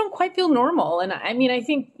 things don't quite feel normal. And I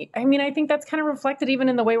think that's kind of reflected even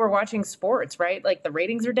in the way we're watching sports, right? The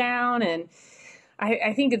ratings are down, and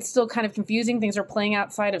I think it's still kind of confusing. Things are playing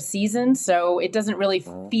outside of season, so it doesn't really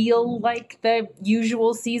feel like the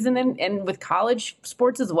usual season, and with college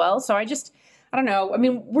sports as well. So I don't know. I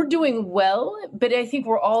mean, we're doing well, but I think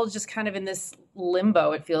we're all just kind of in this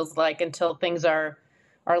limbo, it feels like, until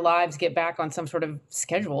our lives get back on some sort of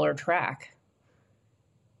schedule or track.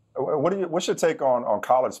 What's your take on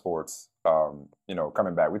college sports,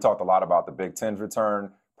 coming back? We talked a lot about the Big Ten's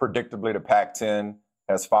return. Predictably, the Pac-10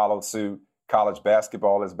 has followed suit. College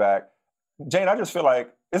basketball is back. Jane, I just feel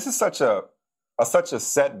like this is such a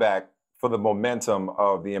setback for the momentum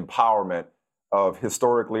of the empowerment of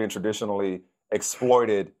historically and traditionally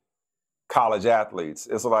exploited college athletes.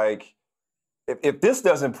 It's like, if this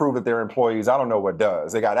doesn't prove that they're employees, I don't know what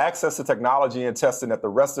does. They got access to technology and testing that the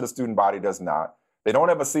rest of the student body does not. They don't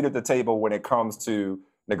have a seat at the table when it comes to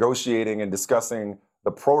negotiating and discussing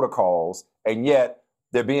the protocols, and yet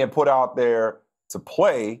they're being put out there to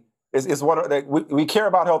play. We care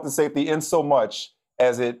about health and safety in so much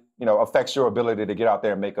as it affects your ability to get out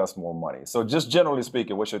there and make us more money. So just generally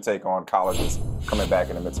speaking, what's your take on colleges coming back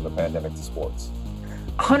in the midst of the pandemic to sports?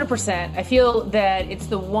 100%. I feel that it's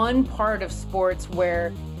the one part of sports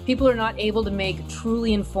where people are not able to make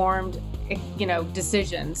truly informed,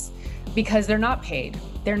 decisions because they're not paid.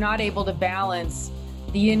 They're not able to balance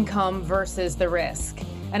the income versus the risk.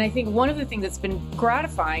 And I think one of the things that's been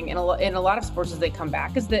gratifying in a lot of sports as they come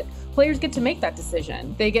back is that players get to make that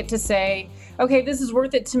decision. They get to say, okay, this is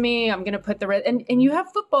worth it to me. I'm going to put the risk. And you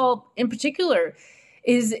have football in particular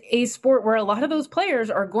is a sport where a lot of those players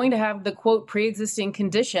are going to have the, quote, pre-existing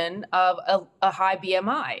condition of a high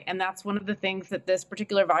BMI. And that's one of the things that this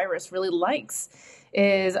particular virus really likes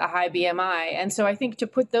is a high BMI. And so I think to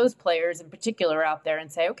put those players in particular out there and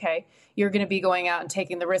say, okay, you're going to be going out and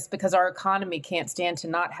taking the risk because our economy can't stand to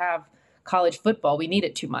not have college football. We need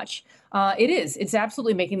it too much. It's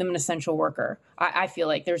absolutely making them an essential worker. I feel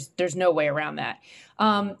like there's no way around that.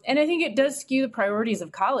 And I think it does skew the priorities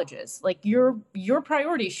of colleges. Like your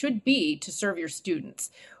priority should be to serve your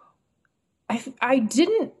students. I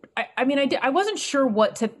wasn't sure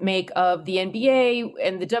what to make of the NBA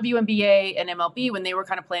and the WNBA and MLB when they were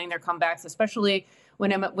kind of planning their comebacks, especially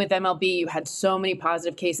when with MLB, you had so many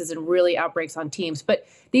positive cases and really outbreaks on teams. But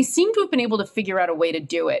they seem to have been able to figure out a way to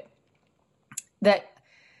do it that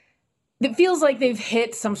feels like they've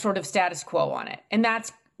hit some sort of status quo on it. And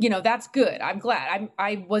that's good. I'm glad.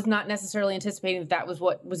 I was not necessarily anticipating that was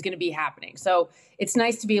what was going to be happening. So it's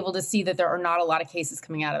nice to be able to see that there are not a lot of cases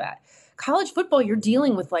coming out of that. College football, you're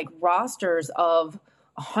dealing with like rosters of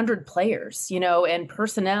 100 players, and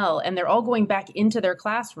personnel, and they're all going back into their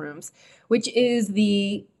classrooms, which is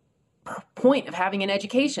the point of having an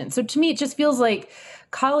education. So to me, it just feels like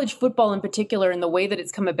college football in particular, and the way that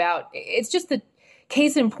it's come about, it's just the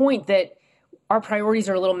case in point that our priorities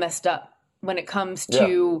are a little messed up when it comes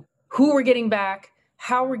to who we're getting back,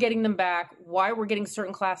 how we're getting them back, why we're getting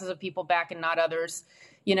certain classes of people back and not others.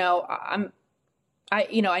 I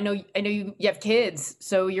know you have kids,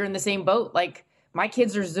 so you're in the same boat. Like my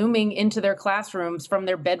kids are Zooming into their classrooms from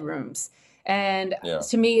their bedrooms. And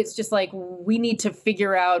to me, it's just like, we need to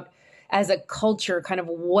figure out as a culture kind of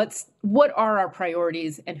what are our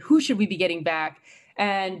priorities and who should we be getting back,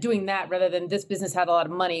 and doing that rather than this business had a lot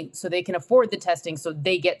of money so they can afford the testing so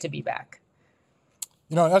they get to be back.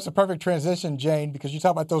 That's a perfect transition, Jane, because you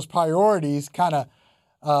talk about those priorities kind of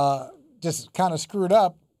screwed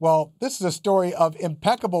up. Well, this is a story of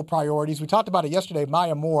impeccable priorities. We talked about it yesterday,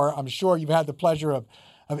 Maya Moore. I'm sure you've had the pleasure of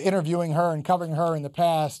interviewing her and covering her in the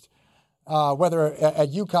past, whether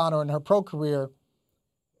at UConn or in her pro career.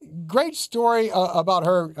 Great story about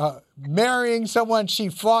her marrying someone she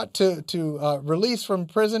fought to release from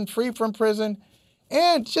prison, free from prison,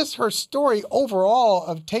 and just her story overall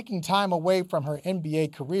of taking time away from her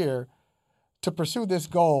NBA career to pursue this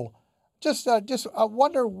goal. I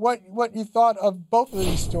wonder what you thought of both of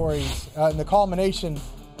these stories and the culmination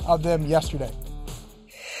of them yesterday.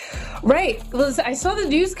 Right. Well, I saw the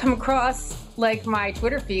news come across like my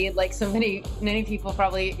Twitter feed, like so many people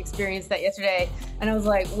probably experienced that yesterday. And I was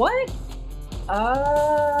like, what?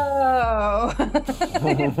 Oh,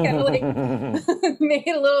 it kind of like made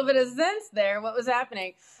a little bit of sense there, what was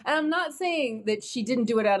happening. And I'm not saying that she didn't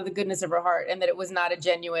do it out of the goodness of her heart and that it was not a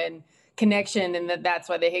genuine connection and that's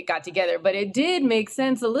why they got together. But it did make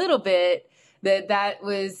sense a little bit that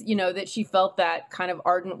was, that she felt that kind of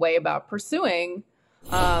ardent way about pursuing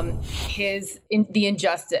the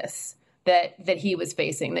injustice that he was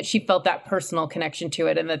facing, that she felt that personal connection to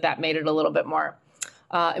it and that made it a little bit more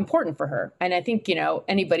important for her. And I think,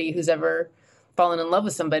 anybody who's ever fallen in love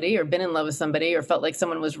with somebody or been in love with somebody or felt like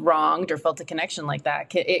someone was wronged or felt a connection like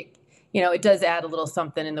that, it does add a little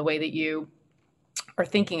something in the way that you or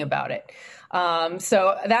thinking about it.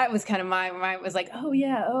 So that was kind of my was like, oh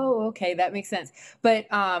yeah, oh okay, that makes sense. But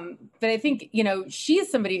I think, you know, she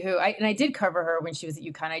is somebody who I did cover her when she was at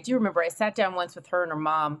UConn. I do remember I sat down once with her and her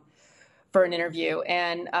mom for an interview,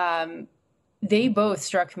 and they both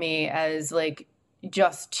struck me as like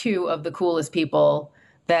just two of the coolest people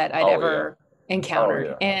that I'd ever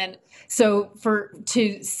encountered. And so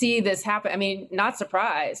to see this happen, I mean, not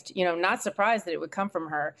surprised that it would come from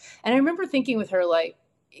her. And I remember thinking with her, like,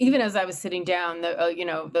 even as I was sitting down,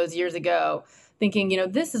 those years ago,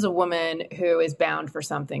 thinking, this is a woman who is bound for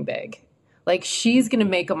something big. Like, she's going to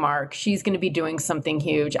make a mark. She's going to be doing something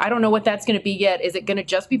huge. I don't know what that's going to be yet. Is it going to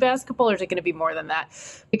just be basketball, or is it going to be more than that?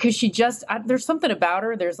 Because there's something about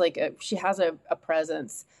her. There's she has a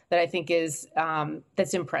presence that I think is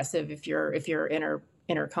that's impressive if you're in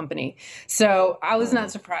her company. So I was not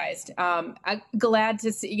surprised. I'm glad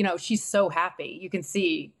to see. She's so happy. You can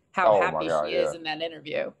see how happy she is in that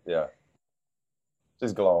interview. Yeah,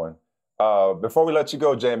 she's glowing. Before we let you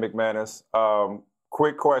go, Jay McManus.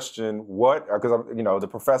 Quick question: because the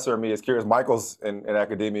professor in me is curious. Michael's in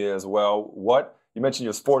academia as well. You mentioned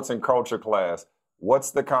your sports and culture class.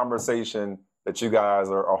 What's the conversation that you guys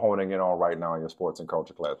are honing in on right now in your sports and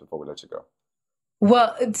culture class? Before we let you go.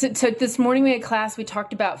 Well, so this morning we had class. We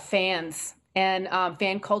talked about fans and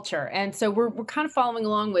fan culture, and so we're kind of following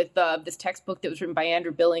along with this textbook that was written by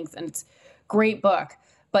Andrew Billings, and it's a great book.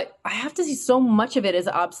 But I have to see so much of it is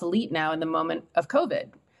obsolete now in the moment of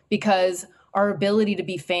COVID, because our ability to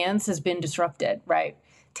be fans has been disrupted, right?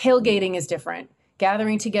 Tailgating is different.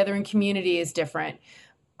 Gathering together in community is different.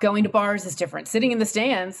 Going to bars is different. Sitting in the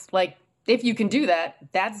stands, like, if you can do that,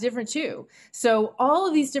 that's different too. So all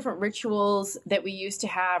of these different rituals that we used to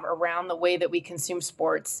have around the way that we consume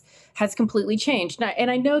sports has completely changed.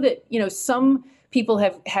 And I know that, some people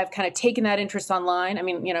have kind of taken that interest online. I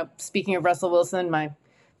mean, speaking of Russell Wilson, my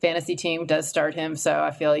fantasy team does start him. So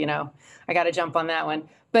I feel, I got to jump on that one.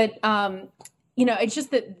 But, it's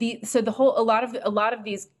just that a lot of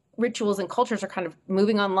these rituals and cultures are kind of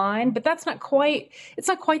moving online, but it's not quite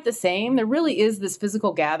the same. There really is this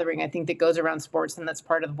physical gathering, I think, that goes around sports. And that's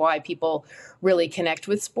part of why people really connect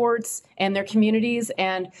with sports and their communities.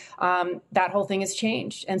 And that whole thing has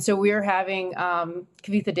changed. And so we are having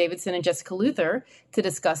Kavitha Davidson and Jessica Luther to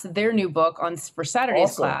discuss their new book for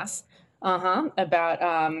Saturday's class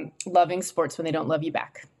about loving sports when they don't love you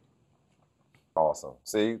back. Awesome.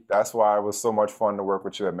 See, that's why it was so much fun to work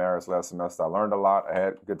with you at Marist last semester. I learned a lot. I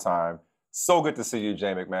had a good time. So good to see you,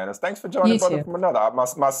 Jay McManus. Thanks for joining Brother from Another.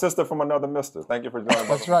 My sister from another mister. Thank you for joining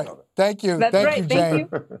Brother from Another. Thank you. Thank you, Jay.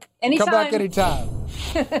 Anytime. Come back anytime.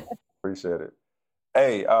 Appreciate it.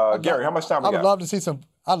 Hey, Gary, how much time we got? I'd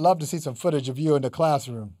love to see some footage of you in the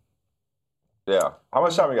classroom. Yeah. How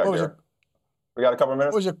much time we got, Gary? We got a couple of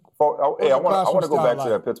minutes? I want to go back to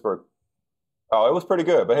that Pittsburgh. Oh, it was pretty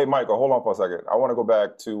good. But hey, Michael, hold on for a second. I want to go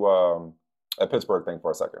back to that Pittsburgh thing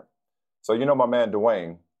for a second. So my man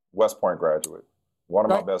Dwayne, West Point graduate, one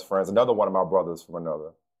of my best friends, another one of my brothers from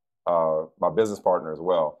another, my business partner as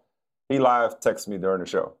well. He live texted me during the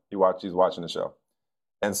show. He's watching the show.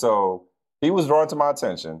 And so he was drawn to my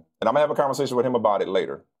attention, and I'm going to have a conversation with him about it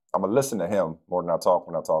later. I'm going to listen to him more than I talk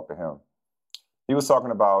when I talk to him. He was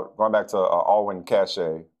talking about, going back to Alwyn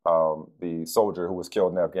Cache, the soldier who was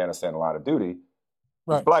killed in Afghanistan in the line of duty,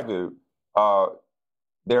 this black dude.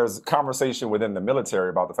 There's conversation within the military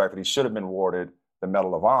about the fact that he should have been awarded the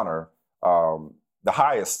Medal of Honor, the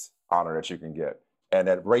highest honor that you can get. And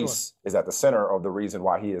that race is at the center of the reason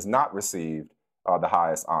why he has not received the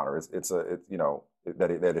highest honor.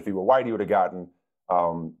 That if he were white, he would have gotten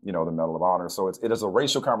the Medal of Honor. So it is a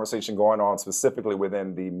racial conversation going on specifically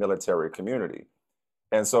within the military community.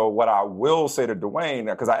 And so what I will say to Dwayne,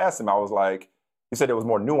 because I asked him, I was like, he said there was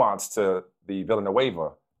more nuance to the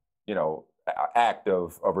Villanueva, act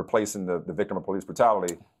of replacing the victim of police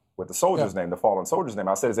brutality with the soldier's name, the fallen soldier's name.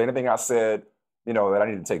 I said, is there anything I said, that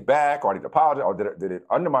I need to take back, or I need to apologize, or did it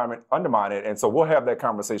undermine it? And so we'll have that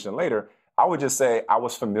conversation later. I would just say I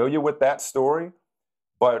was familiar with that story,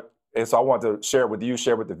 and so I want to share it with you,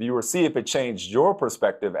 share with the viewer, see if it changed your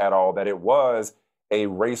perspective at all, that it was a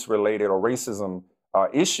race-related or racism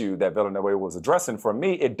issue that Villanueva was addressing. For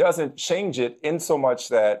me, it doesn't change it in so much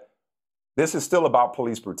that this is still about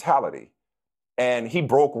police brutality. And he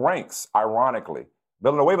broke ranks, ironically.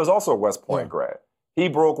 Villanueva is also a West Point grad. He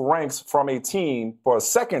broke ranks from a team for a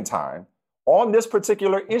second time on this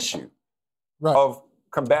particular issue of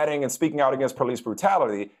combating and speaking out against police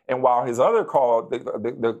brutality. And while his other call,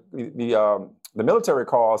 the military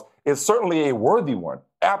cause, is certainly a worthy one,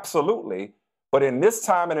 absolutely. But in this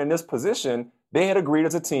time and in this position, they had agreed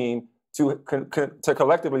as a team to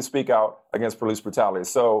collectively speak out against police brutality.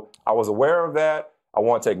 So I was aware of that. I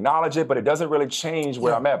want to acknowledge it, but it doesn't really change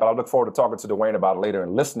where I'm at. But I look forward to talking to Dwayne about it later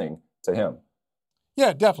and listening to him.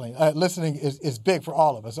 Yeah, definitely. Listening is big for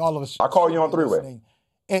all of us. All of us. I call you on three-way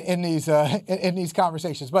in these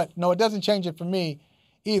conversations. But no, it doesn't change it for me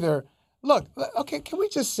either. Look, okay, can we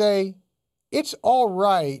just say it's all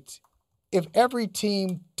right if every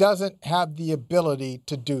team doesn't have the ability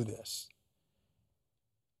to do this?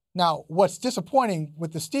 Now, what's disappointing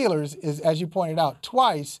with the Steelers is, as you pointed out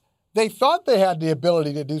twice, they thought they had the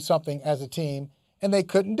ability to do something as a team, and they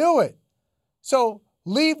couldn't do it. So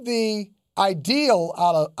leave the ideal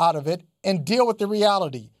out of it and deal with the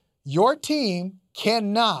reality. Your team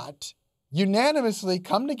cannot unanimously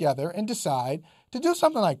come together and decide to do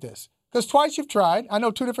something like this. Because twice you've tried. I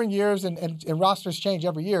know 2 different years, and rosters change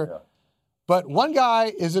every year. Yeah. But one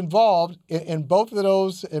guy is involved in both of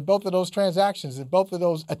those transactions, in both of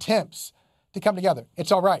those attempts to come together.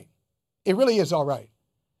 It's all right. It really is all right.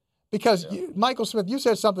 Because, Michael Smith, you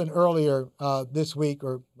said something earlier this week,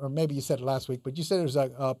 or maybe you said it last week, but you said there's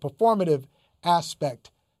a performative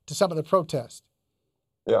aspect to some of the protests.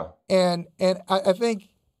 Yeah. And I think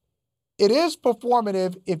it is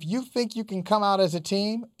performative if you think you can come out as a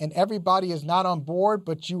team and everybody is not on board,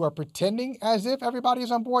 but you are pretending as if everybody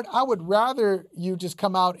is on board. I would rather you just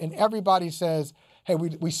come out and everybody says, hey,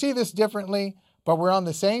 we see this differently, but we're on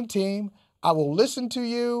the same team. I will listen to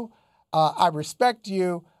you. I respect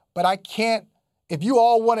you, but I can't, if you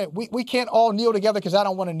all want it, we can't all kneel together because I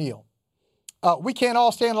don't want to kneel. We can't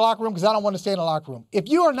all stay in the locker room because I don't want to stay in the locker room. If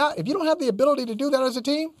you don't have the ability to do that as a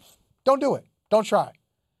team, don't do it. Don't try.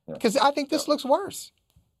 Because I think this looks worse.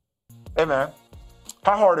 Hey, man,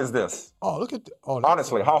 how hard is this? Oh, look at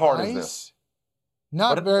honestly, how hard is this?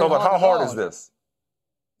 Not very hard. But how hard is this?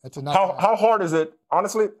 That's how hard is it?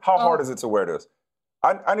 Honestly, how hard is it to wear this?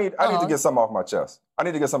 I need to get something off my chest. I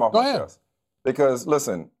need to get something off my chest. Because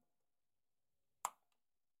listen,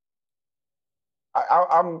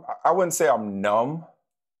 I wouldn't say I'm numb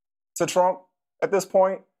to Trump at this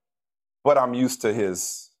point, but I'm used to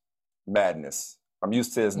his madness. I'm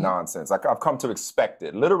used to his nonsense. I've come to expect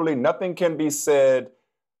it. Literally, nothing can be said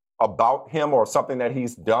about him or something that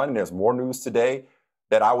he's done. There's more news today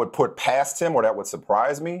that I would put past him or that would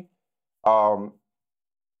surprise me. And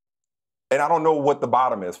I don't know what the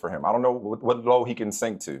bottom is for him. I don't know what low he can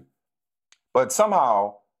sink to. But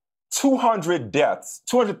somehow, 200,000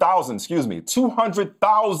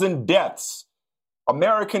 deaths,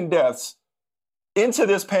 American deaths, into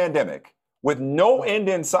this pandemic with no end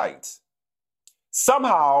in sight.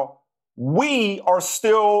 Somehow, we are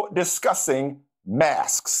still discussing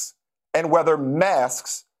masks and whether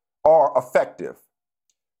masks are effective.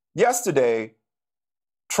 Yesterday,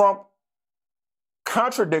 Trump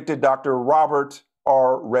contradicted Dr. Robert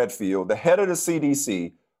R. Redfield, the head of the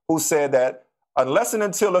CDC, who said that unless and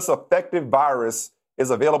until this effective virus is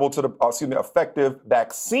available to effective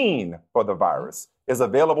vaccine for the virus is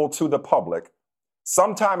available to the public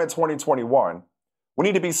sometime in 2021, we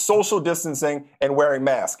need to be social distancing and wearing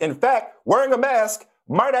masks. In fact, wearing a mask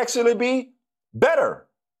might actually be better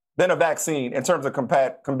than a vaccine in terms of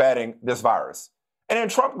combating this virus. And then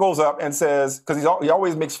Trump goes up and says, because he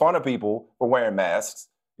always makes fun of people for wearing masks.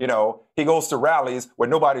 You know, he goes to rallies where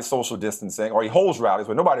nobody's social distancing, or he holds rallies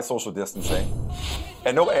where nobody's social distancing,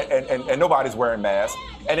 and nobody's wearing masks.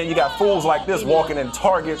 And then you got fools like this walking in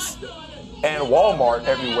Targets and Walmart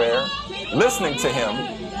everywhere, listening to him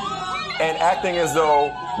and acting as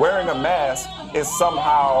though wearing a mask is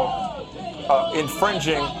somehow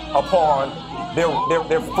infringing upon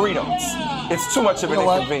their freedoms. It's too much of an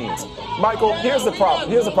inconvenience. Michael, here's the problem.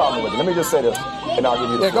 Here's the problem with it. Let me just say this, and I'll give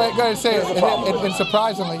you the go ahead and say it. And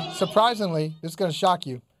surprisingly, this is going to shock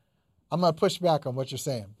you. I'm going to push back on what you're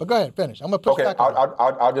saying. But go ahead, finish. I'm going to push back on it.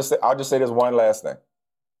 I'll just say this one last thing.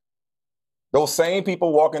 Those same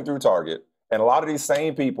people walking through Target, and a lot of these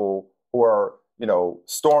same people who are,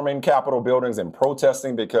 storming Capitol buildings and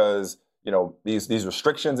protesting because, these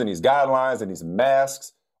restrictions and these guidelines and these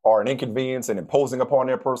masks are an inconvenience and imposing upon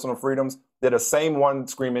their personal freedoms, they're the same one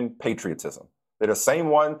screaming patriotism. They're the same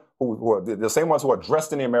ones who are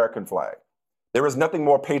dressed in the American flag. There is nothing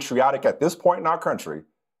more patriotic at this point in our country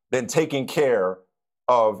than taking care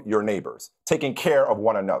of your neighbors, taking care of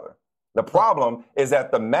one another. The problem is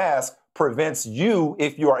that the mask prevents you,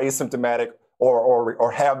 if you are asymptomatic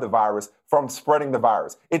or have the virus, from spreading the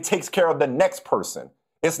virus. It takes care of the next person.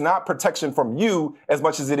 It's not protection from you as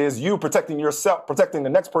much as it is you protecting yourself, protecting the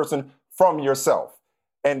next person from yourself.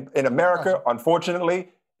 And in America, unfortunately,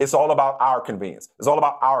 It's all about our convenience. It's all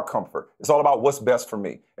about our comfort. It's all about what's best for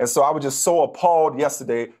me. And so I was just so appalled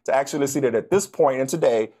yesterday to actually see that at this point and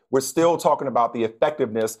today, we're still talking about the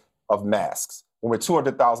effectiveness of masks when we're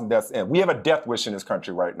 200,000 deaths in. We have a death wish in this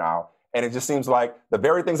country right now. And it just seems like the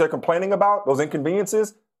very things they're complaining about, those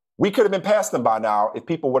inconveniences, we could have been past them by now if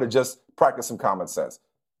people would have just practiced some common sense.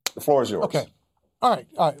 The floor is yours. Okay. All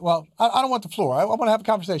right. Well, I don't want the floor. I want to have a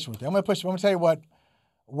conversation with you. I'm going to tell you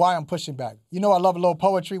why I'm pushing back. You know I love a little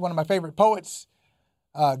poetry. One of my favorite poets,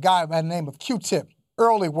 a guy by the name of Q-Tip,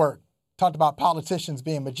 early work, talked about politicians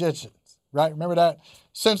being magicians, right? Remember that?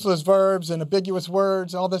 Senseless verbs and ambiguous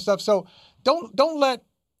words, all this stuff. So don't let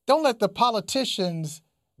the politicians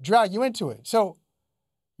drag you into it. So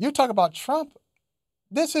you talk about Trump.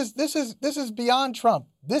 This is beyond Trump.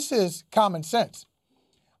 This is common sense.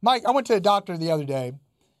 Mike, I went to the doctor the other day,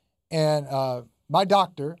 and my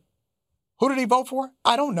doctor, who did he vote for?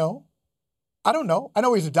 I don't know. I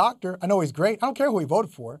know he's a doctor. I know he's great. I don't care who he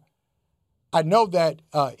voted for. I know that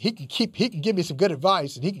he can give me some good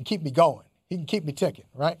advice, and he can keep me going. He can keep me ticking,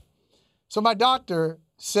 right? So my doctor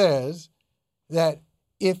says that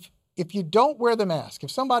if you don't wear the mask, if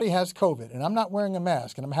somebody has COVID and I'm not wearing a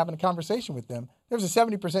mask and I'm having a conversation with them, there's a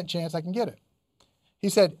 70% chance I can get it. He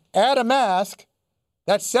said, add a mask,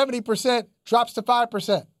 that 70% drops to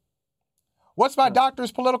 5%. What's my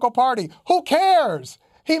doctor's political party? Who cares?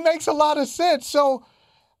 He makes a lot of sense. So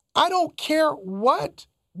I don't care what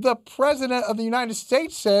the president of the United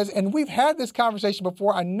States says, and we've had this conversation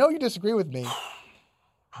before. I know you disagree with me.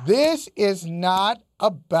 This is not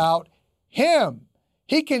about him.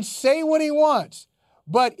 He can say what he wants.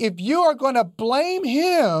 But if you are going to blame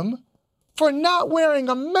him for not wearing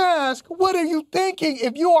a mask, what are you thinking?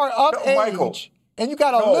 If you are of age Michael, and you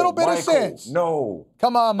got a little bit of sense. No.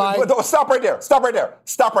 Come on, Mike. Stop right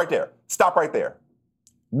there.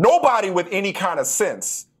 Nobody with any kind of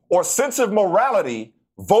sense or sense of morality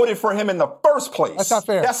voted for him in the first place. That's not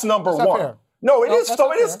fair. That's number one. Fair. No, it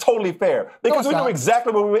is totally fair. Because we knew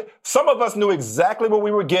exactly some of us knew exactly what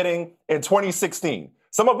we were getting in 2016.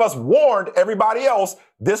 Some of us warned everybody else,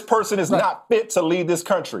 this person is not fit to lead this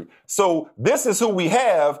country. So this is who we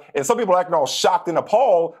have. And some people are acting all shocked and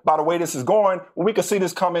appalled by the way this is going, when we could see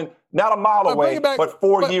this coming not a mile away, but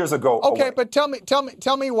 4 years ago. Okay, away. but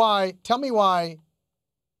tell me why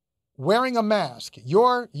wearing a mask,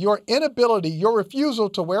 your inability, your refusal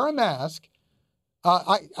to wear a mask,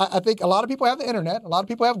 I think a lot of people have the internet, a lot of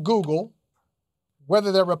people have Google,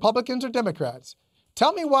 whether they're Republicans or Democrats.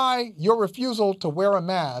 Tell me why your refusal to wear a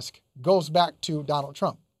mask goes back to Donald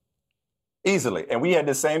Trump. Easily. And we had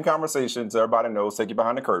the same conversation, so everybody knows, take you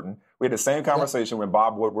behind the curtain. We had the same conversation when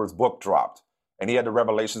Bob Woodward's book dropped. And he had the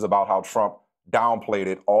revelations about how Trump downplayed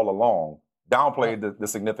it all along, downplayed the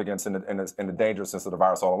significance and the dangerousness of the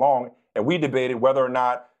virus all along. And we debated whether or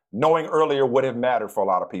not knowing earlier would have mattered for a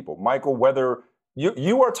lot of people. Michael, whether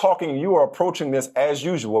you are approaching this as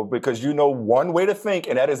usual because you know one way to think,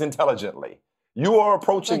 and that is intelligently. You are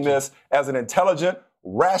approaching this as an intelligent,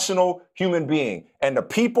 rational human being. And the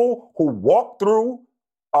people who walk through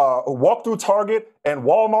Target and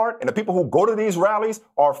Walmart and the people who go to these rallies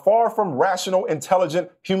are far from rational, intelligent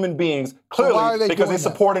human beings, clearly because they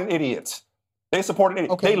support an idiot. They support an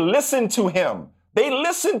idiot. Okay. They listen to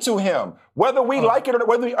him. Whether we like it or not,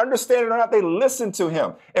 whether we understand it or not, they listen to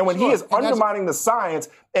him. And when he is undermining the science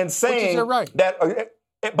and saying that...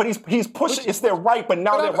 But he's pushing. It's their right, but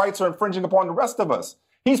now their rights are infringing upon the rest of us.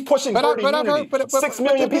 He's pushing herd immunity. 6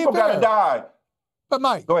 million people got to die. But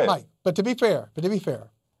Mike, go ahead. Mike. But to be fair,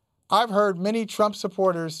 I've heard many Trump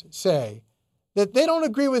supporters say that they don't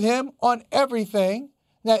agree with him on everything.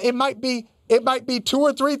 Now it might be 2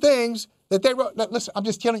 or 3 things that they wrote. Listen, I'm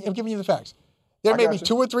giving you the facts. There may be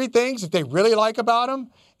 2 or 3 things that they really like about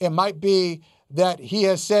him. It might be that he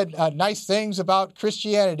has said nice things about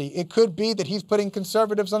Christianity. It could be that he's putting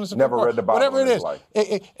conservatives on the Supreme Court. Never read the Bible. Whatever it is.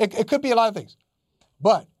 It could be a lot of things.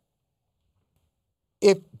 But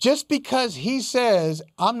if just because he says,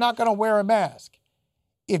 I'm not going to wear a mask,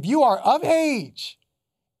 if you are of age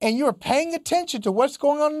and you're paying attention to what's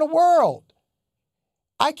going on in the world,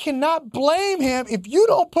 I cannot blame him. If you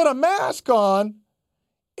don't put a mask on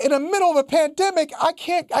in the middle of a pandemic, I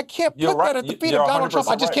can't put that at the feet of Donald Trump.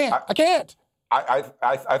 I just can't. I can't.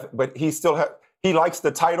 But he likes the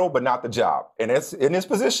title, but not the job. And it's in his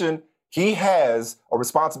position, he has a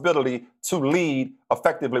responsibility to lead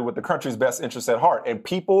effectively with the country's best interests at heart. And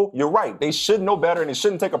people, you're right, they should know better, and they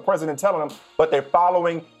shouldn't take a president telling them, but they're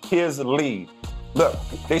following his lead. Look,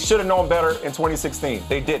 they should have known better in 2016.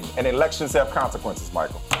 They didn't. And elections have consequences,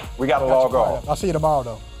 Michael. We got to log off. I'll see you tomorrow,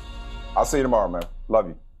 though. I'll see you tomorrow, man. Love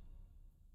you.